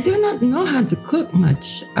 Well, I do not know how to cook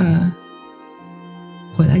much,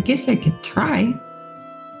 but I guess I could try.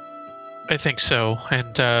 I think so,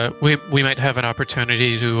 and we might have an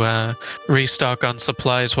opportunity to restock on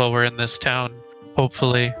supplies while we're in this town,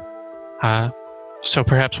 hopefully. So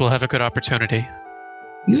perhaps we'll have a good opportunity.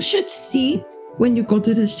 You should see when you go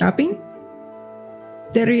to the shopping.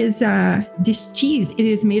 There is this cheese. It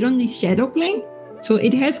is made on the shadow plane, so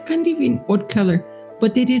it has kind of an odd color.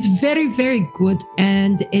 But it is very, very good,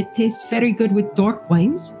 and it tastes very good with dark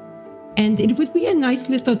wines. And it would be a nice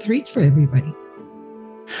little treat for everybody.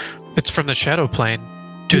 It's from the Shadow Plane.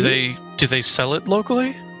 Yes. Do they sell it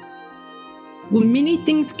locally? Well, many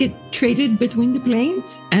things get traded between the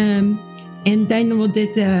planes. And I know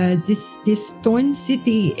that this Stone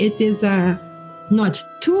City, it is not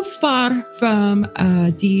too far from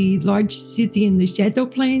the large city in the Shadow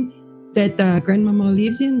Plane that Grandmama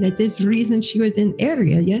lives in. That is the reason she was in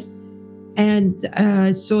area, yes? And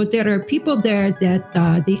so there are people there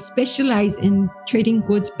that they specialize in trading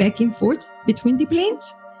goods back and forth between the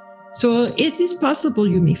planes. So it is possible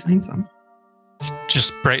you may find some.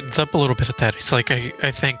 Just brightens up a little bit at that. He's like,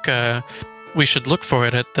 I think we should look for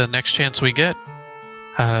it at the next chance we get.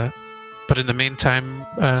 But in the meantime,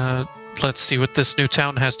 let's see what this new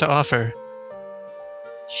town has to offer.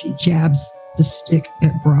 She jabs the stick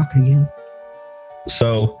at Brock again.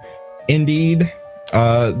 So, indeed,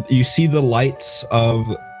 you see the lights of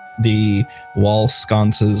the wall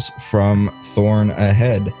sconces from Thorn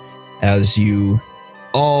ahead as you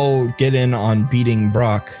all get in on beating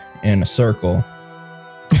Brock in a circle.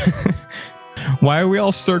 Why are we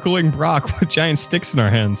all circling Brock with giant sticks in our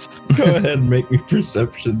hands? Go ahead and make me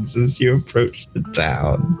perceptions as you approach the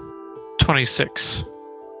town. 26.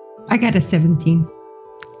 I got a 17.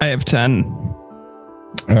 I have 10.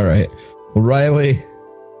 All right. Well, Riley,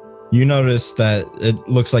 you notice that it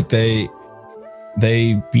looks like they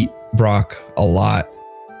beat Brock a lot.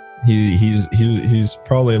 He's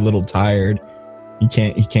probably a little tired. He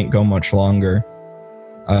can't go much longer.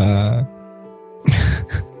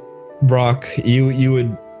 Brock,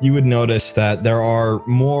 you would notice that there are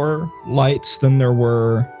more lights than there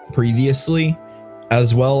were previously,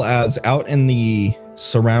 as well as out in the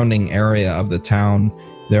surrounding area of the town.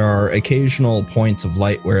 There are occasional points of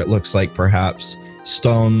light where it looks like perhaps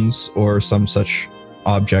stones or some such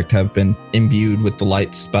object have been imbued with the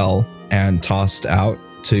light spell and tossed out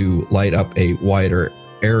to light up a wider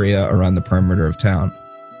area around the perimeter of town.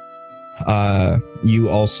 You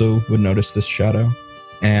also would notice this shadow.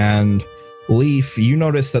 And Leaf, you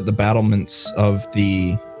notice that the battlements of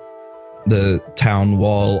the town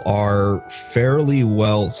wall are fairly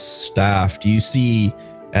well staffed. You see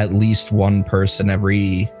at least one person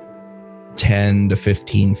every 10 to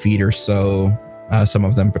 15 feet or so. Some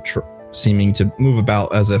of them seeming to move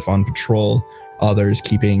about as if on patrol, others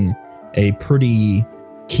keeping a pretty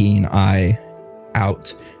keen eye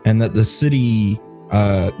out, and that the city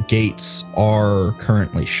gates are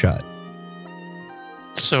currently shut.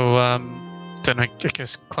 So then I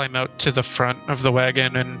guess climb out to the front of the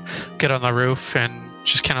wagon and get on the roof and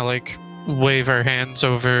just kind of like wave our hands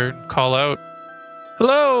over and call out,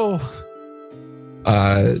 "Hello!"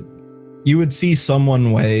 You would see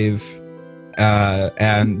someone wave,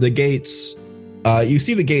 and the gates, you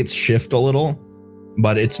see the gates shift a little,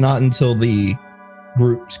 but it's not until the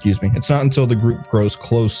group grows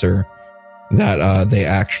closer that they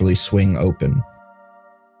actually swing open.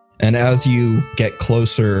 And as you get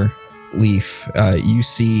closer, Leaf, you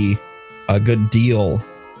see a good deal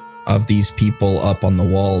of these people up on the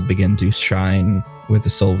wall begin to shine with a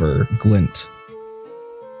silver glint.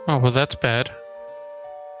 Oh, well, that's bad.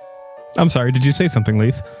 I'm sorry, did you say something,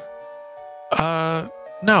 Leaf?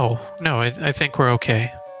 No, I think we're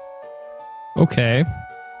okay. Okay.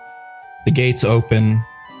 The gates open.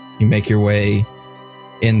 You make your way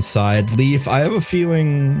inside. Leaf, I have a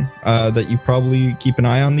feeling that you probably keep an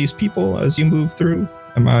eye on these people as you move through.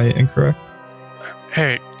 Am I incorrect?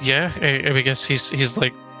 Hey, yeah, I guess he's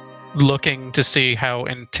like looking to see how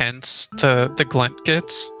intense the glint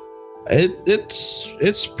gets.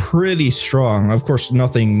 It's pretty strong. Of course,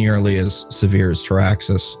 nothing nearly as severe as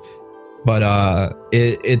Taraxis, but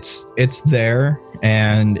it's there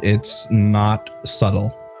and it's not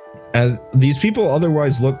subtle. These people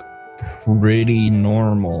otherwise look pretty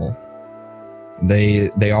normal.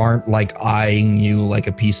 They aren't like eyeing you like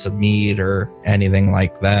a piece of meat or anything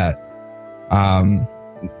like that.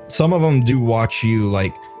 Some of them do watch you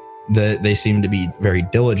like they seem to be very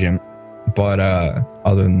diligent, but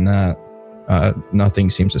other than that, nothing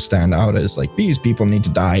seems to stand out as like these people need to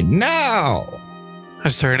die now.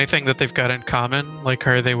 Is there anything that they've got in common? Like,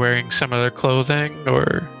 are they wearing some other clothing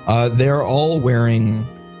or? They're all wearing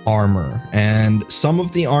armor, and some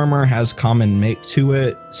of the armor has common make to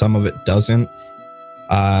it, some of it doesn't.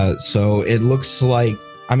 So it looks like,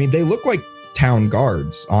 I mean, they look like town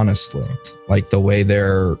guards, honestly, like the way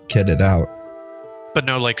they're kitted out. But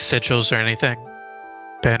no, like sigils or anything,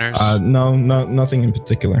 banners. No, nothing in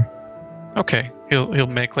particular. Okay, he'll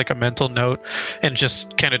make like a mental note and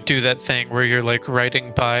just kind of do that thing where you're like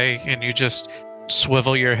riding by and you just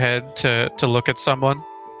swivel your head to look at someone.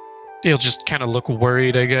 He'll just kind of look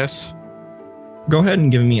worried, I guess. Go ahead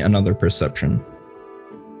and give me another perception.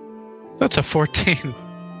 That's a 14.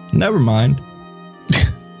 Never mind.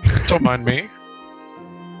 Don't mind me.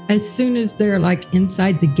 As soon as they're like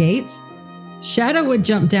inside the gates, Shadow would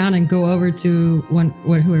jump down and go over to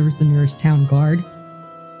whoever's the nearest town guard,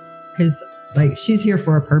 because like she's here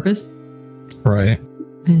for a purpose. Right.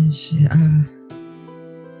 And she,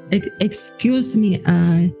 excuse me,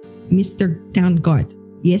 Mr. Town Guard.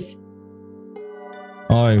 Yes.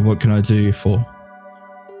 Hi, what can I do you for?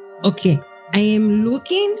 Okay, I am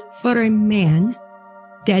looking for a man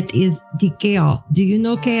that is the Kael. Do you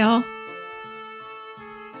know Kael?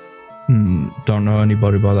 Don't know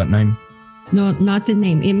anybody by that name. No, not the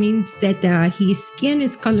name. It means that his skin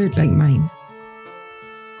is colored like mine.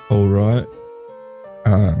 All right.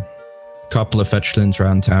 Couple of fetchlings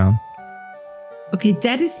around town. Okay,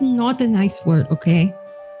 that is not a nice word, okay?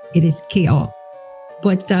 It is Kael.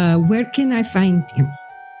 But where can I find him?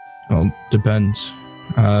 Well, depends.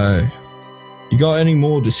 You got any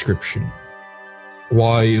more description?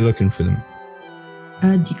 Why are you looking for them?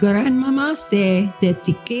 The grandmama said that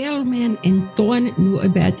the Kael man and Thorn knew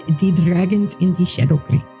about the dragons in the Shadow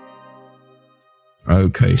Plane.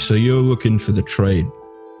 Okay, so you're looking for the trade.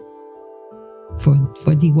 For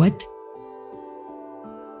the what?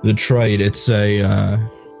 The trade, it's a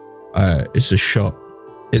shop.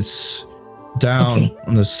 It's down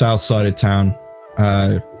on the south side of town.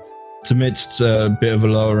 It's amidst a bit of a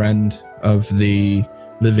lower end of the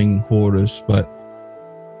living quarters, but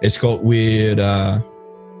it's got weird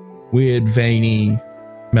veiny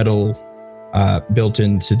metal built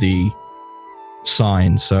into the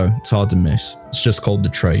sign, so it's hard to miss. It's just called the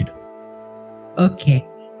trade. Okay.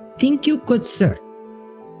 Thank you, good sir.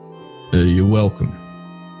 You're welcome.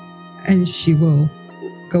 And she will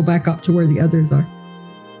go back up to where the others are.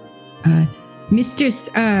 Mr.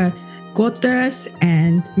 Gotteras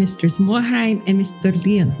and Mr. Morheim and Mr.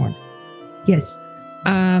 Leonhorn. Yes.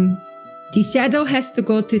 The Shadow has to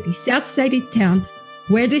go to the south side of town.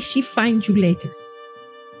 Where does she find you later?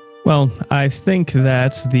 Well, I think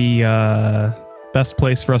that's the best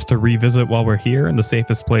place for us to revisit while we're here, and the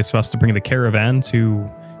safest place for us to bring the caravan to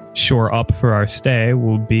shore up for our stay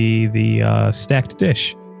will be the Stacked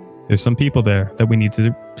Dish. There's some people there that we need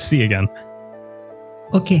to see again.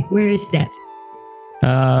 Okay, where is that?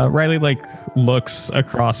 Riley looks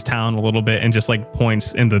across town a little bit and just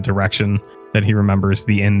points in the direction that he remembers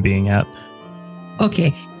the inn being at.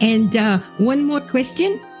 Okay, and one more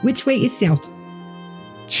question. Which way is south?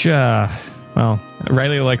 Well,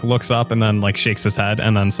 Riley looks up and then shakes his head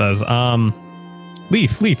and then says,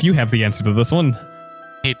 Leaf, you have the answer to this one.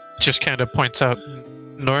 He just kind of points out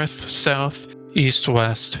north, south, east,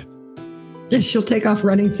 west. Yes, she'll take off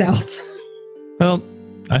running south. Well,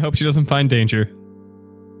 I hope she doesn't find danger.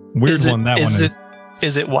 Weird one that one is.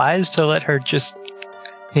 Is it wise to let her just...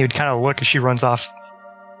 He would kind of look as she runs off.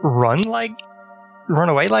 Run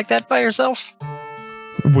away like that by herself?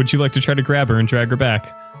 Would you like to try to grab her and drag her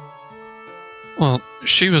back? Well,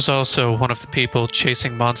 she was also one of the people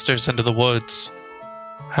chasing monsters into the woods.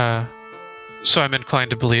 So I'm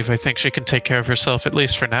inclined to believe I think she can take care of herself, at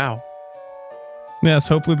least for now. Yes,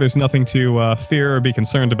 hopefully there's nothing to fear or be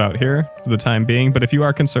concerned about here for the time being. But if you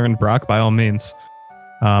are concerned, Brock, by all means.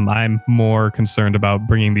 I'm more concerned about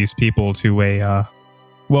bringing these people to a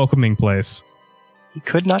welcoming place. He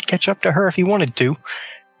could not catch up to her if he wanted to.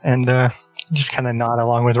 And just kind of nod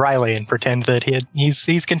along with Riley and pretend that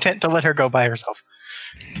he's content to let her go by herself.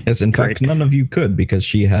 Yes, in fact, none of you could because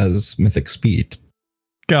she has mythic speed.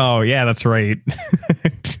 Oh, yeah, that's right.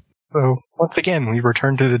 So, once again, we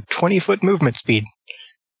return to the 20-foot movement speed.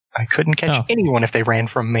 I couldn't catch anyone if they ran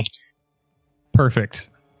from me. Perfect.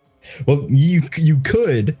 Well, you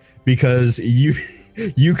could, because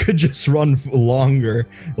you could just run longer.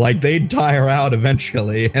 They'd tire out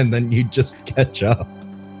eventually, and then you'd just catch up.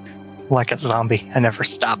 Like a zombie. I never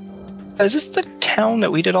stop. Is this the town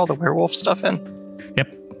that we did all the werewolf stuff in? Yep.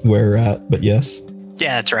 Where we're at, but yes.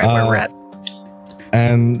 Yeah, that's right, where we're at.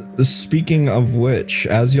 And speaking of which,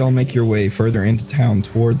 as y'all make your way further into town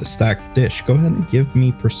toward the Stacked Dish, go ahead and give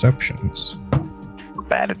me perceptions.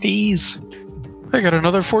 Bad at these. I got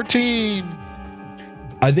another 14.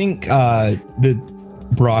 I think the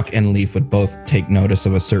Brock and Leaf would both take notice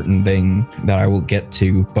of a certain thing that I will get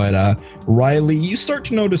to, but Riley, you start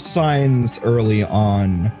to notice signs early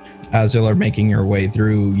on as y'all are making your way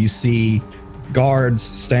through. You see guards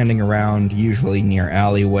standing around, usually near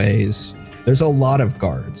alleyways. There's a lot of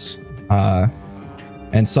guards,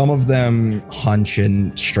 and some of them hunch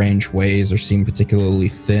in strange ways or seem particularly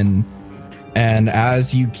thin. And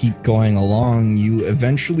as you keep going along, you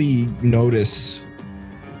eventually notice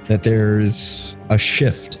that there's a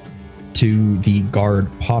shift to the guard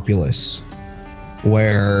populace,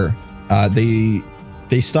 where they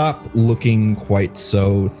stop looking quite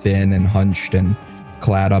so thin and hunched and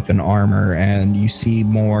clad up in armor, and you see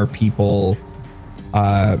more people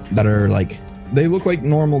that are like, they look like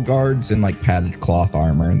normal guards in like padded cloth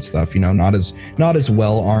armor and stuff, not as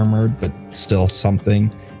well armored, but still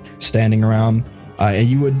something standing around. And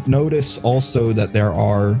you would notice also that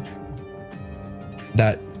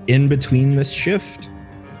that in between this shift,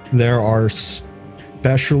 there are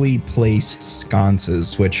specially placed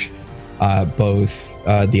sconces, which both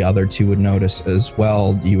the other two would notice as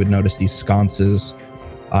well. You would notice these sconces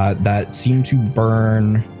that seem to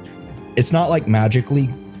burn. It's not like magically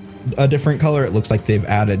a different color. It looks like they've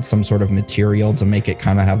added some sort of material to make it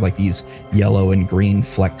kind of have like these yellow and green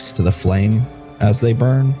flecks to the flame as they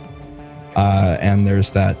burn. And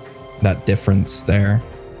there's that difference there.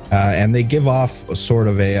 And they give off a sort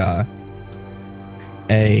of a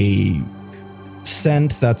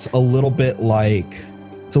scent that's a little bit like,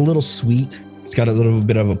 it's a little sweet. It's got a little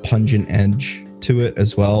bit of a pungent edge to it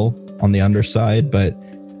as well on the underside, but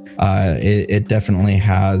it definitely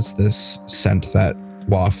has this scent that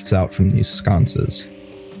wafts out from these sconces.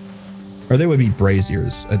 Or they would be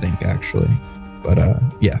braziers, I think, actually. But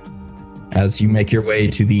yeah. As you make your way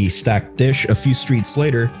to the stacked dish a few streets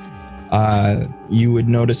later, you would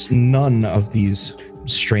notice none of these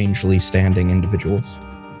strangely standing individuals.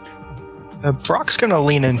 Brock's going to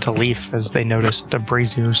lean into Leaf as they notice the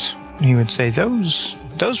braziers. He would say, those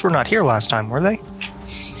were not here last time, were they?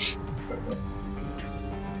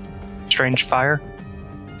 Strange fire?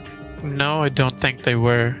 No, I don't think they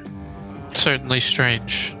were. Certainly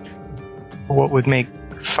strange. What would make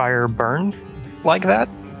fire burn like that?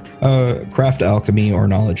 Craft alchemy or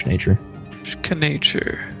knowledge nature.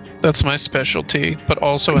 Nature. That's my specialty, but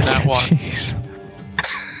also in that one.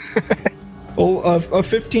 Well, a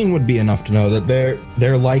 15 would be enough to know that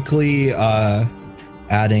they're likely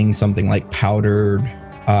adding something like powdered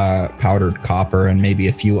copper and maybe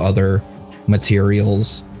a few other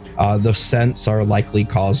materials. The scents are likely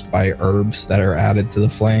caused by herbs that are added to the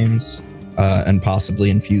flames and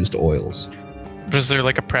possibly infused oils. Is there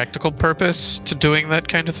like a practical purpose to doing that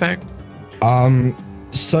kind of thing?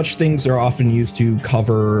 Such things are often used to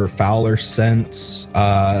cover fouler scents.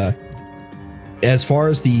 As far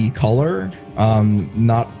as the color,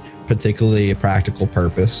 not particularly a practical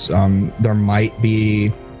purpose. There might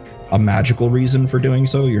be a magical reason for doing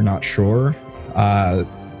so. You're not sure,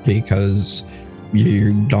 because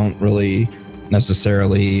you don't really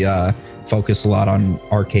necessarily focus a lot on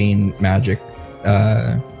arcane magic.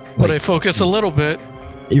 But I focus a little bit.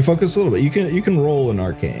 You focus a little bit. You can roll an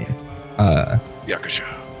arcane. Yakusha.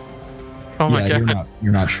 Oh my god.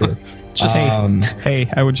 You're not sure. Just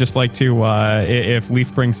Hey, I would just like to, if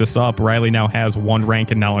Leaf brings this up, Riley now has 1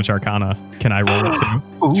 rank in Knowledge Arcana. Can I roll it too?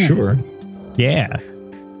 Ooh. Sure. Yeah.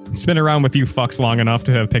 It's been around with you fucks long enough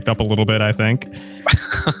to have picked up a little bit, I think.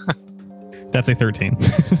 That's a 13.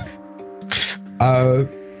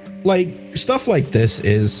 Like, stuff like this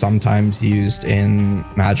is sometimes used in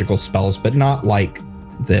magical spells, but not like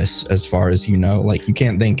this, as far as you know. Like, you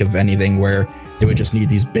can't think of anything where they would just need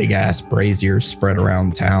these big ass braziers spread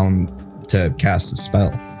around town to cast a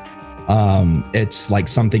spell. It's like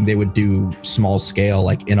something they would do small scale,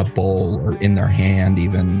 like in a bowl or in their hand,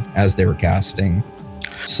 even as they were casting.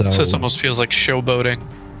 So this almost feels like showboating.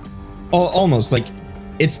 Almost like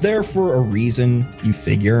it's there for a reason, you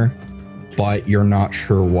figure, but you're not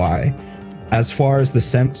sure why. As far as the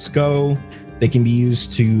scents go, they can be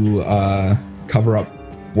used to cover up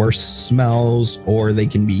worse smells, or they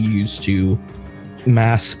can be used to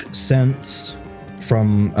mask scents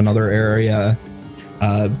from another area.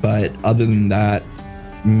 But other than that,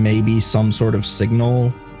 maybe some sort of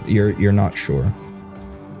signal. You're not sure.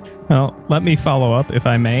 Well, let me follow up, if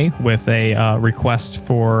I may, with a request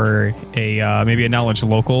for a maybe a knowledge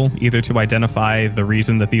local, either to identify the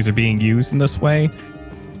reason that these are being used in this way,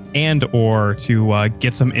 and or to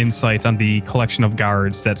get some insight on the collection of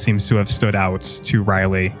guards that seems to have stood out to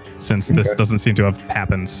Riley, since this doesn't seem to have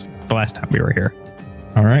happened the last time we were here.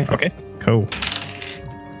 All right. Okay, cool.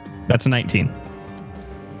 That's a 19.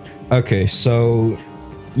 Okay, so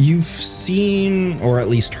you've seen, or at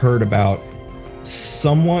least heard about,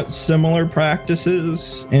 somewhat similar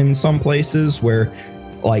practices in some places where,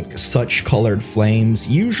 like, such colored flames,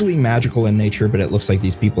 usually magical in nature, but it looks like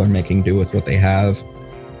these people are making do with what they have,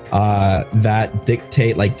 that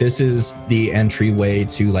dictate, like, this is the entryway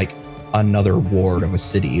to, like, another ward of a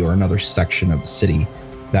city or another section of the city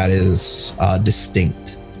that is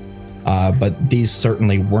distinct. But these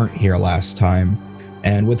certainly weren't here last time.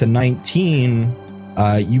 And with a 19,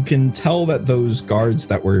 you can tell that those guards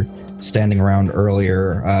that were standing around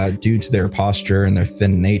earlier, due to their posture and their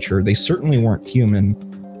thin nature. They certainly weren't human,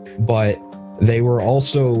 but they were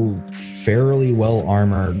also fairly well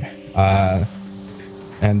armored,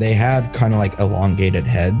 and they had kind of like elongated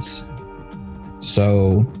heads.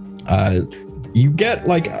 So you get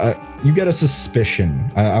a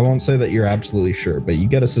suspicion. I won't say that you're absolutely sure, but you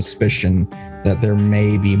get a suspicion that there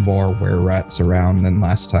may be more were-rats around than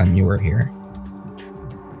last time you were here.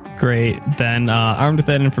 Great. Then, armed with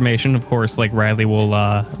that information, of course, like Riley will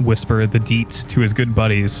whisper the deets to his good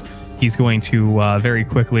buddies. He's going to very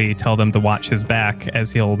quickly tell them to watch his back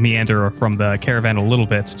as he'll meander from the caravan a little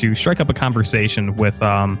bit to strike up a conversation with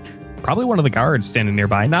probably one of the guards standing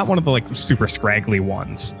nearby. Not one of the like super scraggly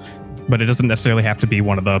ones, but it doesn't necessarily have to be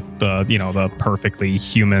one of the perfectly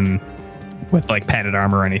human with like padded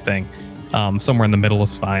armor or anything. Somewhere in the middle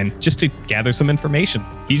is fine, just to gather some information.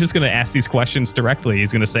 He's just going to ask these questions directly.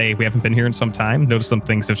 He's going to say, we haven't been here in some time. Notice some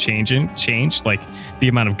things have changed, like the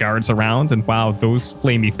amount of guards around. And wow, those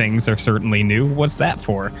flamey things are certainly new. What's that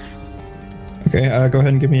for? Okay, go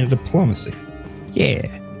ahead and give me a diplomacy. Yeah.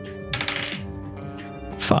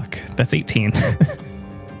 Fuck, that's 18.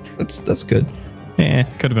 That's good. Yeah,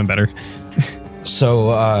 could have been better.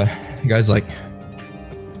 So, you guys like,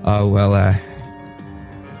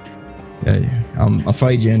 I'm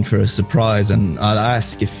afraid you're in for a surprise, and I'll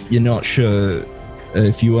ask if you're not sure,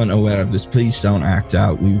 if you weren't aware of this, please don't act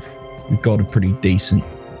out. We've got a pretty decent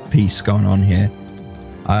piece going on here.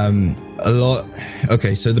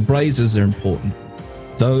 Okay, so the braziers are important.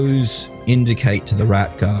 Those indicate to the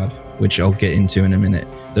Rat Guard, which I'll get into in a minute.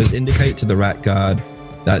 Those indicate to the Rat Guard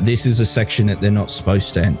that this is a section that they're not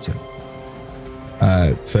supposed to enter.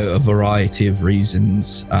 For a variety of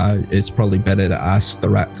reasons, it's probably better to ask the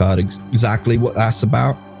Rat Guard exactly what that's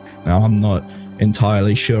about. Now, I'm not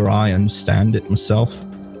entirely sure I understand it myself,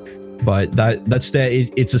 but that's there.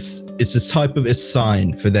 It's a type of a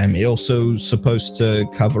sign for them. It's also supposed to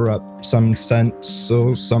cover up some sense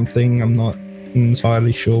or something. I'm not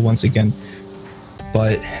entirely sure once again,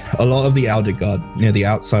 but a lot of the Outer Guard near the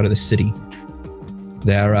outside of the city,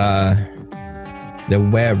 they're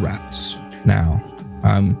were-rats now.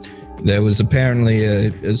 There was apparently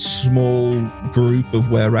a small group of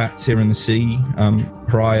were-rats here in the city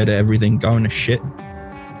prior to everything going to shit.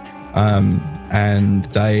 And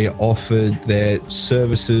they offered their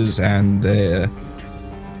services and their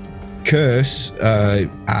curse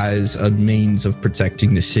as a means of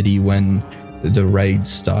protecting the city when the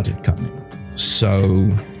raids started coming. So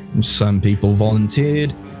some people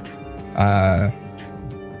volunteered,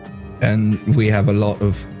 and we have a lot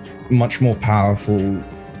of much more powerful,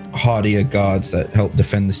 hardier guards that help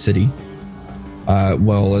defend the city,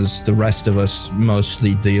 well as the rest of us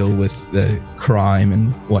mostly deal with the crime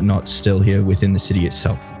and whatnot still here within the city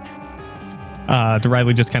itself.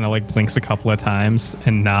 Riley just kind of like blinks a couple of times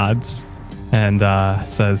and nods and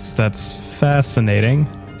says, that's fascinating.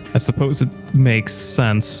 I suppose it makes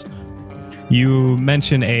sense. You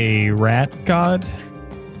mention a rat god?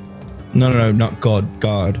 No, not god,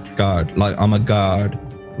 guard. Like, I'm a guard.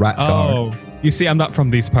 Rat guard. Oh, you see, I'm not from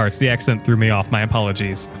these parts. The accent threw me off. My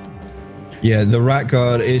apologies. Yeah, the Rat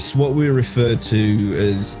Guard is what we refer to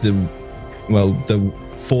as the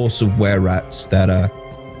force of were-rats that are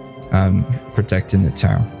protecting the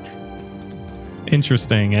town.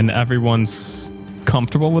 Interesting. And everyone's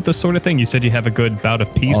comfortable with this sort of thing? You said you have a good bout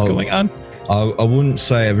of peace going on? I wouldn't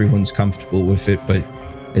say everyone's comfortable with it, but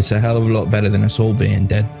it's a hell of a lot better than us all being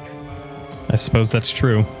dead. I suppose that's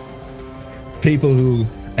true. People who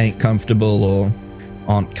ain't comfortable or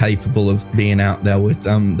aren't capable of being out there with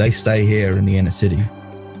them, they stay here in the inner city.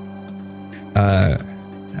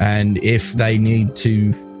 And if they need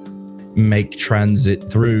to make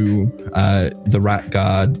transit through, the Rat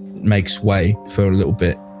Guard makes way for a little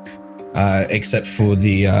bit, except for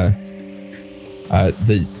the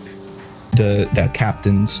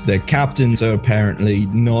captains. The captains are apparently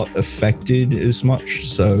not affected as much.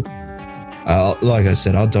 So, like I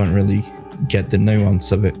said, I don't really get the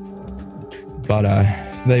nuance of it, but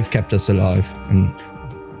they've kept us alive, and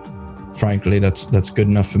frankly, that's good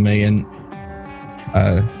enough for me. And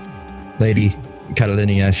Lady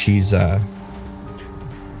Catalina, she's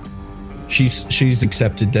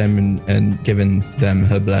accepted them and given them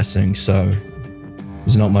her blessing, so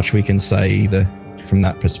there's not much we can say either from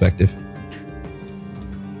that perspective.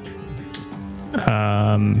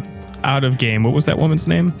 Out of game, what was that woman's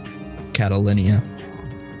name? Catalina.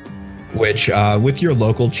 Which, with your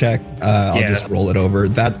local check, I'll just roll it over.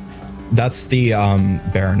 That's the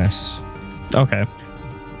Baroness. Okay.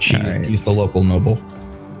 She's the local noble.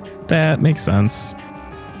 That makes sense.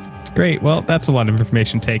 Great. Well, that's a lot of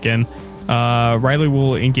information taken. Riley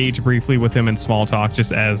will engage briefly with him in small talk,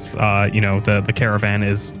 just as the caravan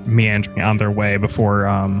is meandering on their way before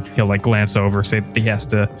he'll like glance over, say that he has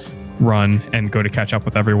to run and go to catch up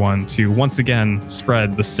with everyone to once again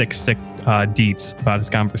spread the sick deets about his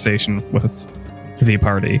conversation with the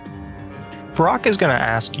party. Brock is going to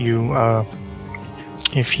ask you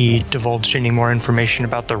if he divulged any more information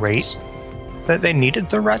about the race that they needed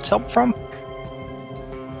the rats' help from.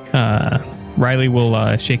 Riley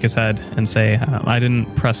will shake his head and say, I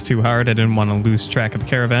didn't press too hard. I didn't want to lose track of the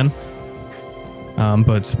caravan.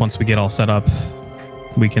 But once we get all set up,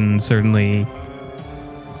 we can certainly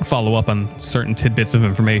follow up on certain tidbits of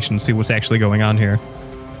information, see what's actually going on here.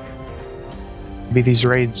 Maybe these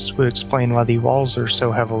raids would explain why the walls are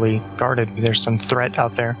so heavily guarded. There's some threat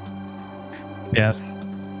out there. Yes.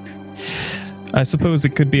 I suppose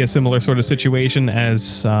it could be a similar sort of situation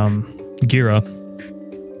as Gira.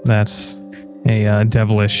 That's a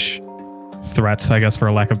devilish threat, I guess, for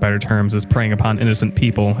a lack of better terms, is preying upon innocent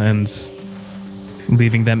people and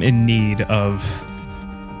leaving them in need of,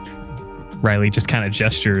 Riley just kind of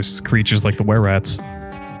gestures, creatures like the were-rats.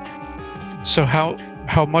 So how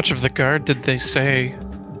much of the guard did they say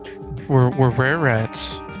were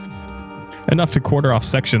were-rats? Enough to quarter off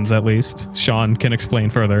sections, at least. Sean can explain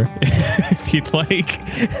further if he'd like.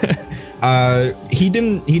 He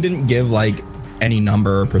didn't give like any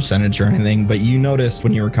number or percentage or anything, but you noticed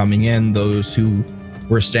when you were coming in, those who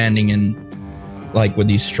were standing in like with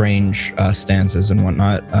these strange stances and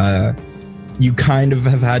whatnot, you kind of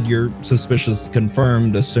have had your suspicions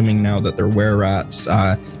confirmed, assuming now that they're were-rats.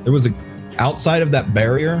 There was outside of that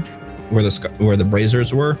barrier where the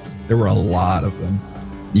braziers were, there were a lot of them.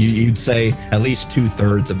 You'd say at least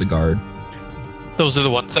 2/3 of the guard. Those are the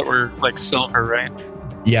ones that were like silver, right?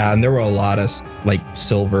 Yeah, and there were a lot of like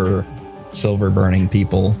silver burning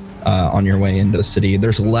people on your way into the city.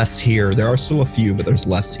 There's less here. There are still a few, but there's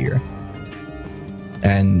less here.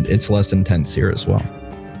 And it's less intense here as well.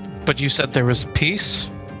 But you said there was peace?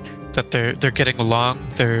 That they're getting along?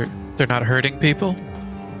 They're not hurting people?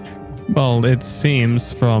 Well, it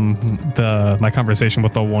seems from my conversation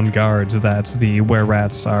with the one guard that the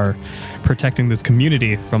were-rats are protecting this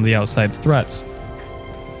community from the outside threats.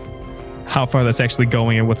 How far that's actually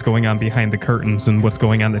going and what's going on behind the curtains and what's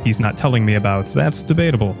going on that he's not telling me about, that's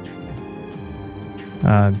debatable.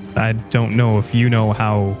 I don't know if you know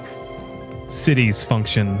how cities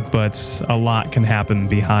function, but a lot can happen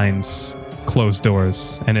behind closed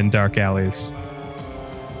doors and in dark alleys.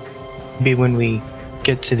 Maybe when we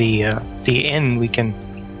get to the inn, we can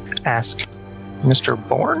ask Mr.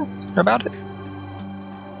 Bourne about it.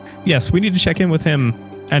 Yes, we need to check in with him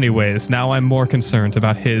anyways. Now I'm more concerned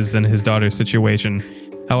about his and his daughter's situation.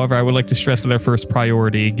 However, I would like to stress that their first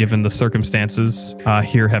priority, given the circumstances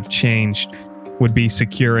here have changed, would be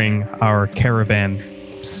securing our caravan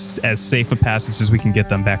as safe a passage as we can get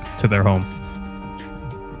them back to their home.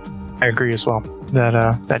 I agree as well.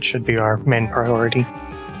 That should be our main priority.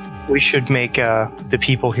 We should make the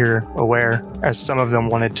people here aware, as some of them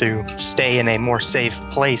wanted to stay in a more safe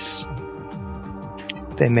place.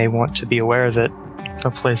 They may want to be aware that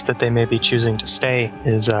the place that they may be choosing to stay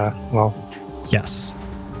is, Yes.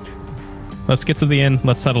 Let's get to the inn.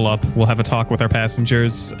 Let's settle up. We'll have a talk with our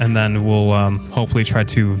passengers, and then we'll hopefully try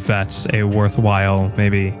to vet a worthwhile,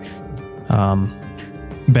 maybe,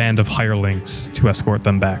 band of hirelings to escort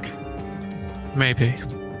them back. Maybe.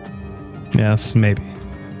 Yes, maybe.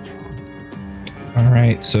 All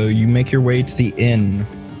right, so you make your way to the inn,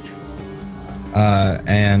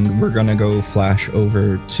 and we're gonna go flash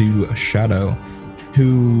over to Shadow,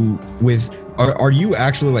 who are you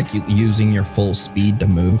actually like using your full speed to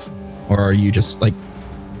move, or are you just like?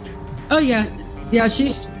 Oh yeah,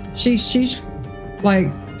 she's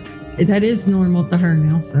like, that is normal to her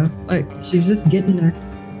now. So like she's just getting there.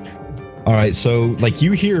 All right, so like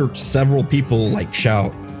you hear several people like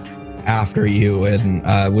shout after you,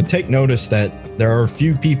 and would take notice that there are a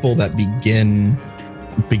few people that begin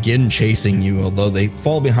chasing you. Although they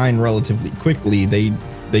fall behind relatively quickly,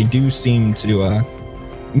 they do seem to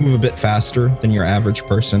move a bit faster than your average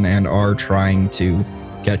person and are trying to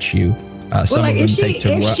catch you. Some like of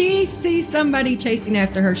them if she sees somebody chasing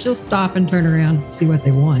after her, she'll stop and turn around, see what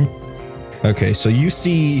they want. Okay, so you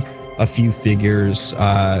see a few figures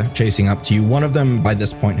chasing up to you. One of them by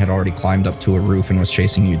this point had already climbed up to a roof and was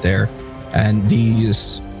chasing you there. And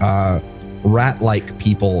these rat-like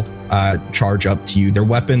people charge up to you. Their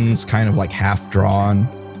weapons kind of like half drawn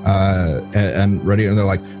and ready. And they're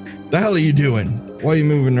like, "The hell are you doing? Why are you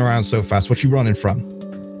moving around so fast? What you running from?"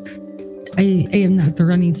 I am not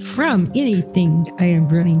running from anything. I am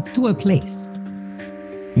running to a place.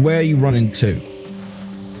 Where are you running to?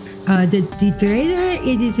 The trader,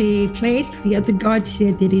 it is a place. The other guard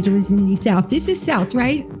said that it was in the south. This is south,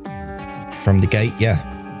 right? From the gate, yeah.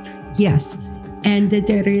 Yes. And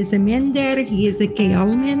there is a man there. He is a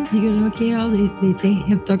Kaal man. Do you know Kaal? They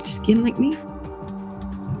have dark skin like me.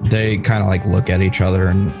 They kind of like look at each other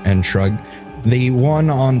and shrug. The one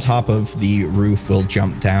on top of the roof will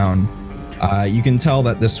jump down. You can tell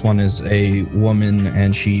that this one is a woman,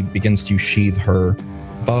 and she begins to sheathe her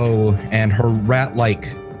bow, and her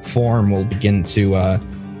rat-like form will begin to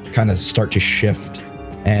kind of start to shift,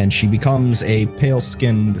 and she becomes a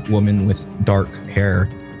pale-skinned woman with dark hair.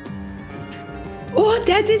 Oh,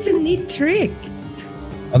 that is a neat trick.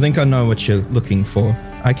 I think I know what you're looking for.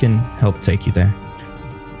 I can help take you there.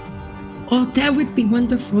 Oh, that would be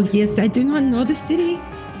wonderful. Yes, I do not know the city,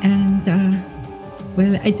 and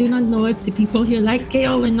well, I do not know if the people here like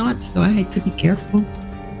Kaal or not, so I had to be careful.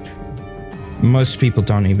 Most people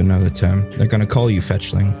don't even know the term. They're going to call you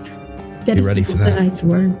fetchling. That You is ready a for that? nice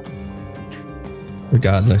word.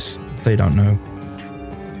 Regardless, they don't know.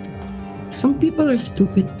 Some people are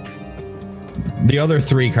stupid. The other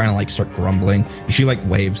three kind of like start grumbling. She like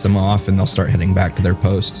waves them off, and they'll start heading back to their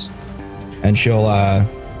posts. And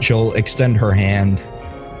she'll extend her hand.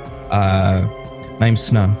 Name's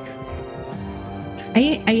Snow.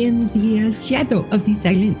 I am the shadow of the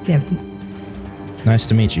Silent Seven. Nice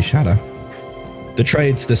to meet you, Shadow. The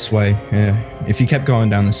trade's this way. If you kept going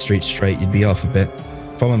down the street straight, you'd be off a bit.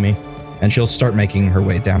 Follow me. And she'll start making her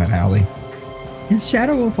way down an alley. And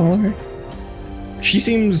Shadow will follow her. She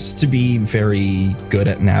seems to be very good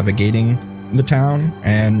at navigating the town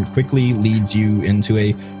and quickly leads you into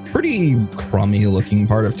a pretty crummy looking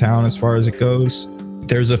part of town as far as it goes.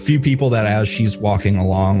 There's a few people that as she's walking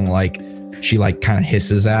along, like she like kind of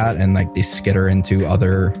hisses at, and like they skitter into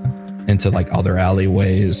other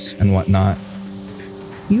alleyways and whatnot.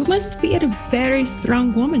 You must be a very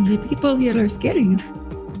strong woman. The people here are scared of you.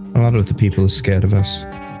 A lot of the people are scared of us.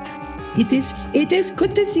 It is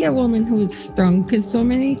good to see a woman who is strong, because so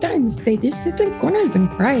many times they just sit in corners and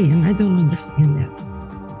cry, and I don't understand that.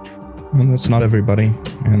 Well, that's not everybody.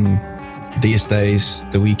 And these days,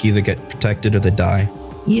 the weak either get protected or they die.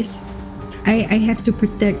 Yes, I have to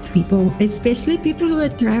protect people, especially people who are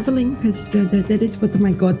traveling, because that is what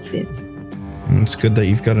my God says. And it's good that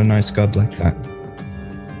you've got a nice god like that.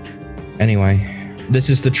 Anyway, this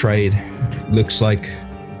is the trade. Looks like,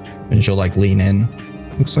 and she'll like lean in.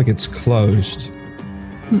 Looks like it's closed.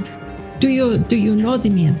 Do you know the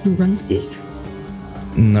man who runs this?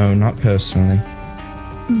 No, not personally.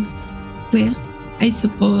 Well, I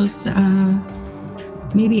suppose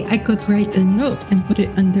maybe I could write a note and put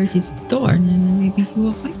it under his door, and then maybe he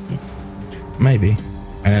will find it. Maybe.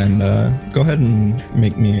 And go ahead and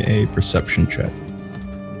make me a perception check.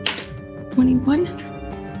 21?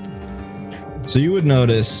 So you would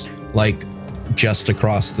notice, like, just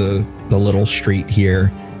across the little street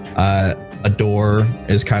here, a door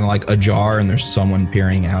is kind of like ajar, and there's someone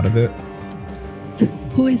peering out of it.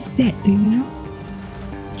 Who is that? Do you know?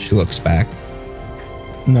 She looks back.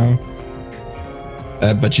 No.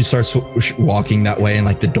 But she starts walking that way, and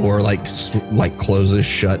like the door like closes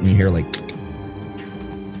shut, and you hear like.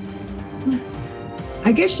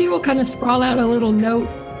 I guess she will kind of scrawl out a little note,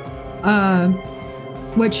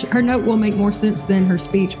 which her note will make more sense than her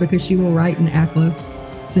speech, because she will write in Aklo,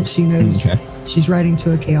 since she knows she's writing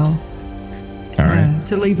to a Kaal. All right.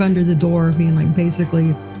 To leave under the door, being like,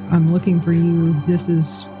 basically, I'm looking for you. This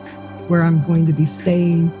is where I'm going to be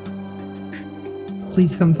staying.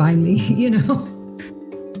 Please come find me, you know?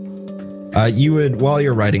 You would, while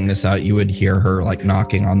you're writing this out, you would hear her like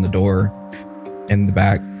knocking on the door in the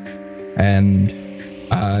back. And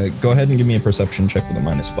go ahead and give me a perception check with a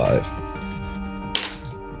 -5.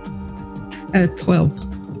 12.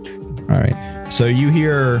 All right. So you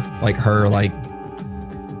hear like her, like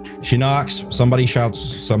she knocks, somebody shouts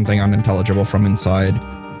something unintelligible from inside.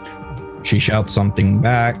 She shouts something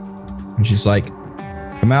back, and she's like,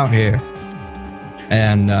 "Come out here."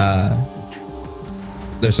 And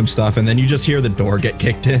there's some stuff, and then you just hear the door get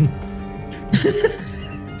kicked in.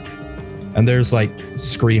 And there's like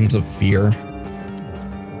screams of fear.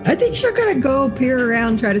 I think she'll kind of go peer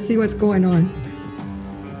around, try to see what's going on.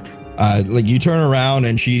 Like you turn around,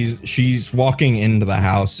 and she's walking into the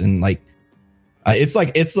house, and like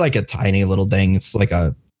it's like a tiny little thing. It's like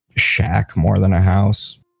a shack more than a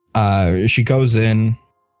house. She goes in.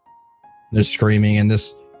 They're screaming, and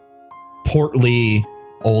this portly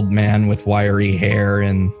old man with wiry hair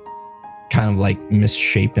and kind of like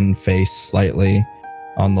misshapen face slightly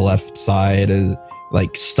on the left side is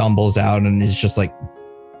like stumbles out and is just like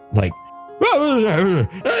get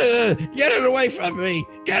it away from me,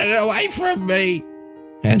 get it away from me.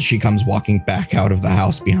 And she comes walking back out of the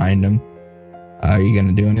house behind him. Are you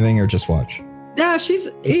going to do anything or just watch? No,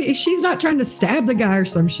 she's not trying to stab the guy or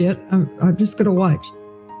some shit. I'm just gonna watch.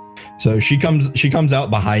 So she comes out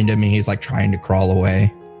behind him and he's like trying to crawl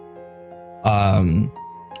away.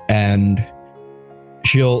 And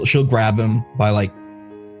she'll grab him by like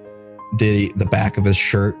the back of his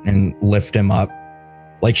shirt and lift him up.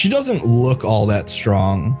 Like, she doesn't look all that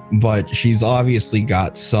strong, but she's obviously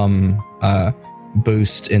got some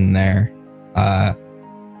boost in there.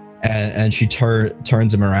 And she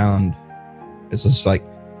turns him around. It's just like,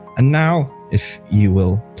 and now, if you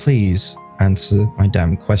will please answer my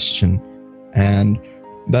damn question. And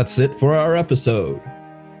that's it for our episode.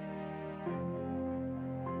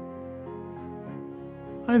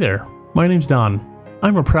 Hi there, my name's Don.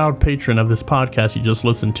 I'm a proud patron of this podcast you just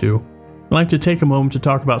listened to. I'd like to take a moment to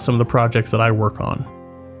talk about some of the projects that I work on.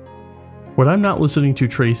 When I'm not listening to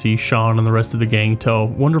Tracy, Sean, and the rest of the gang tell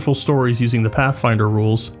wonderful stories using the Pathfinder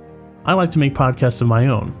rules, I like to make podcasts of my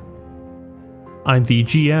own. I'm the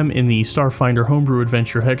GM in the Starfinder homebrew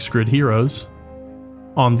adventure Hexgrid Heroes.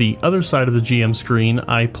 On the other side of the GM screen,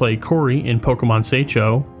 I play Corey in Pokemon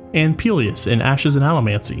Seicho, and Peleus in Ashes and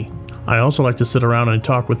Allomancy. I also like to sit around and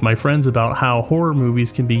talk with my friends about how horror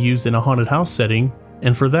movies can be used in a haunted house setting,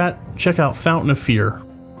 and for that, check out Fountain of Fear.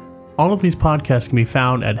 All of these podcasts can be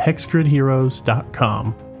found at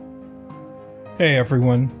hexgridheroes.com. Hey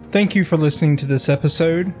everyone, thank you for listening to this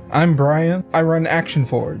episode. I'm Brian. I run Action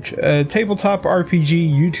Forge, a tabletop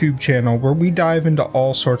RPG YouTube channel where we dive into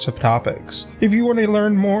all sorts of topics. If you want to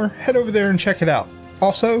learn more, head over there and check it out.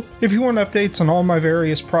 Also, if you want updates on all my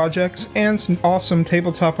various projects and some awesome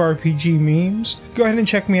tabletop RPG memes, go ahead and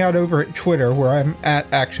check me out over at Twitter where I'm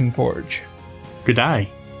at Action Forge. Good day.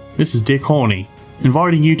 This is Dick Horney,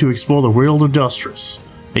 inviting you to explore the world of Dustris,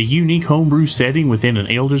 a unique homebrew setting within an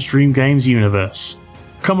Eldritch Dream Games universe.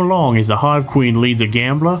 Come along as the Hive Queen leads a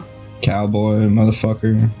gambler, Cowboy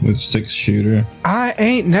motherfucker with 6-shooter. I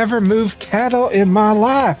ain't never moved cattle in my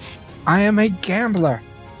life. I am a gambler.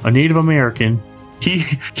 a Native American. He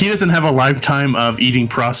doesn't have a lifetime of eating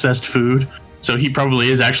processed food, so he probably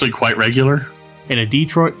is actually quite regular, and a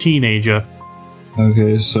Detroit teenager.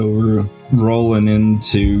 Okay, so we're rolling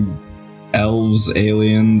into elves,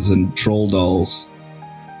 aliens, and troll dolls.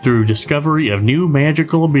 Through discovery of new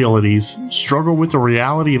magical abilities, struggle with the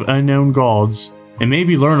reality of unknown gods, and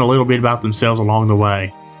maybe learn a little bit about themselves along the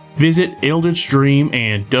way. Visit Eldritch Dream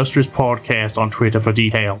and Dustris Podcast on Twitter for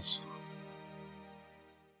details.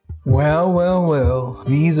 Well.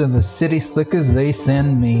 These are the city slickers they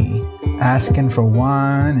send me. Asking for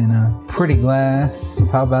wine in a pretty glass.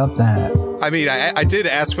 How about that? I mean, I did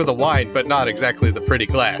ask for the wine, but not exactly the pretty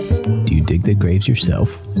glass. Do you dig the graves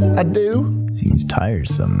yourself? I do. Seems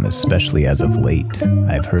tiresome, especially as of late.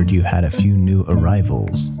 I've heard you had a few new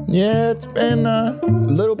arrivals. Yeah, it's been a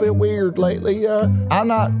little bit weird lately. I'm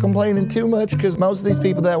not complaining too much because most of these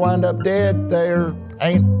people that wind up dead, there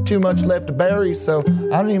ain't too much left to bury, so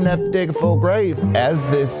I don't even have to dig a full grave. As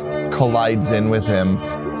this collides in with him,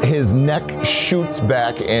 his neck shoots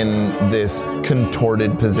back in this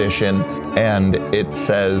contorted position, and it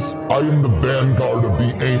says, I am the vanguard of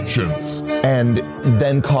the ancients. And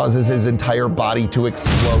then causes his entire body to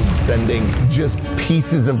explode, sending just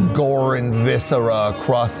pieces of gore and viscera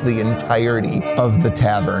across the entirety of the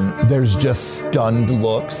tavern. There's just stunned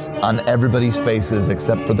looks on everybody's faces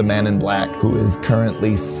except for the man in black, who is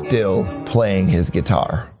currently still playing his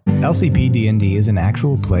guitar. LCP D&D is an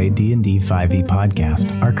actual play D&D 5e podcast.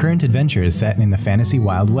 Our current adventure is set in the fantasy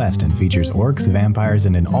Wild West and features orcs, vampires,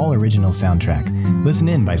 and an all-original soundtrack. Listen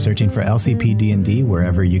in by searching for LCP D&D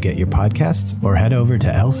wherever you get your podcasts, or head over to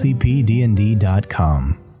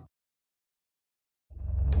lcpdnd.com.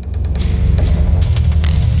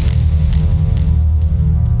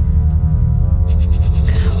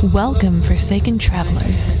 Welcome, Forsaken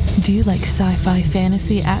Travelers. Do you like sci-fi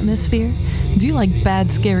fantasy atmosphere? Do you like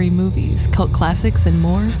bad, scary movies, cult classics, and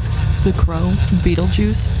more? The Crow,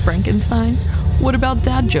 Beetlejuice, Frankenstein? What about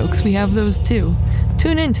dad jokes? We have those too.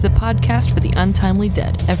 Tune in to the podcast for the Untimely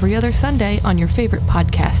Dead every other Sunday on your favorite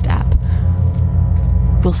podcast app.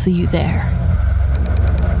 We'll see you there.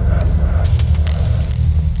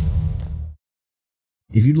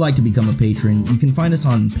 If you'd like to become a patron, you can find us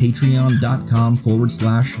on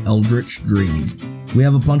patreon.com/Eldritch Dream. We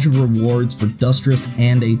have a bunch of rewards for Dustris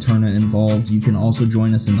and Aeterna involved. You can also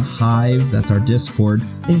join us in the Hive, that's our Discord,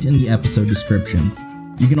 linked in the episode description.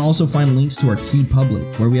 You can also find links to our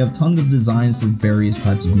TeePublic, where we have tons of designs for various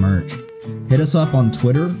types of merch. Hit us up on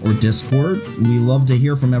Twitter or Discord. We love to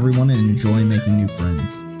hear from everyone and enjoy making new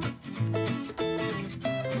friends.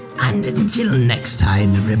 And until next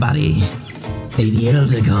time, everybody, May the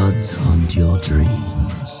Elder Gods haunt your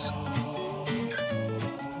dreams.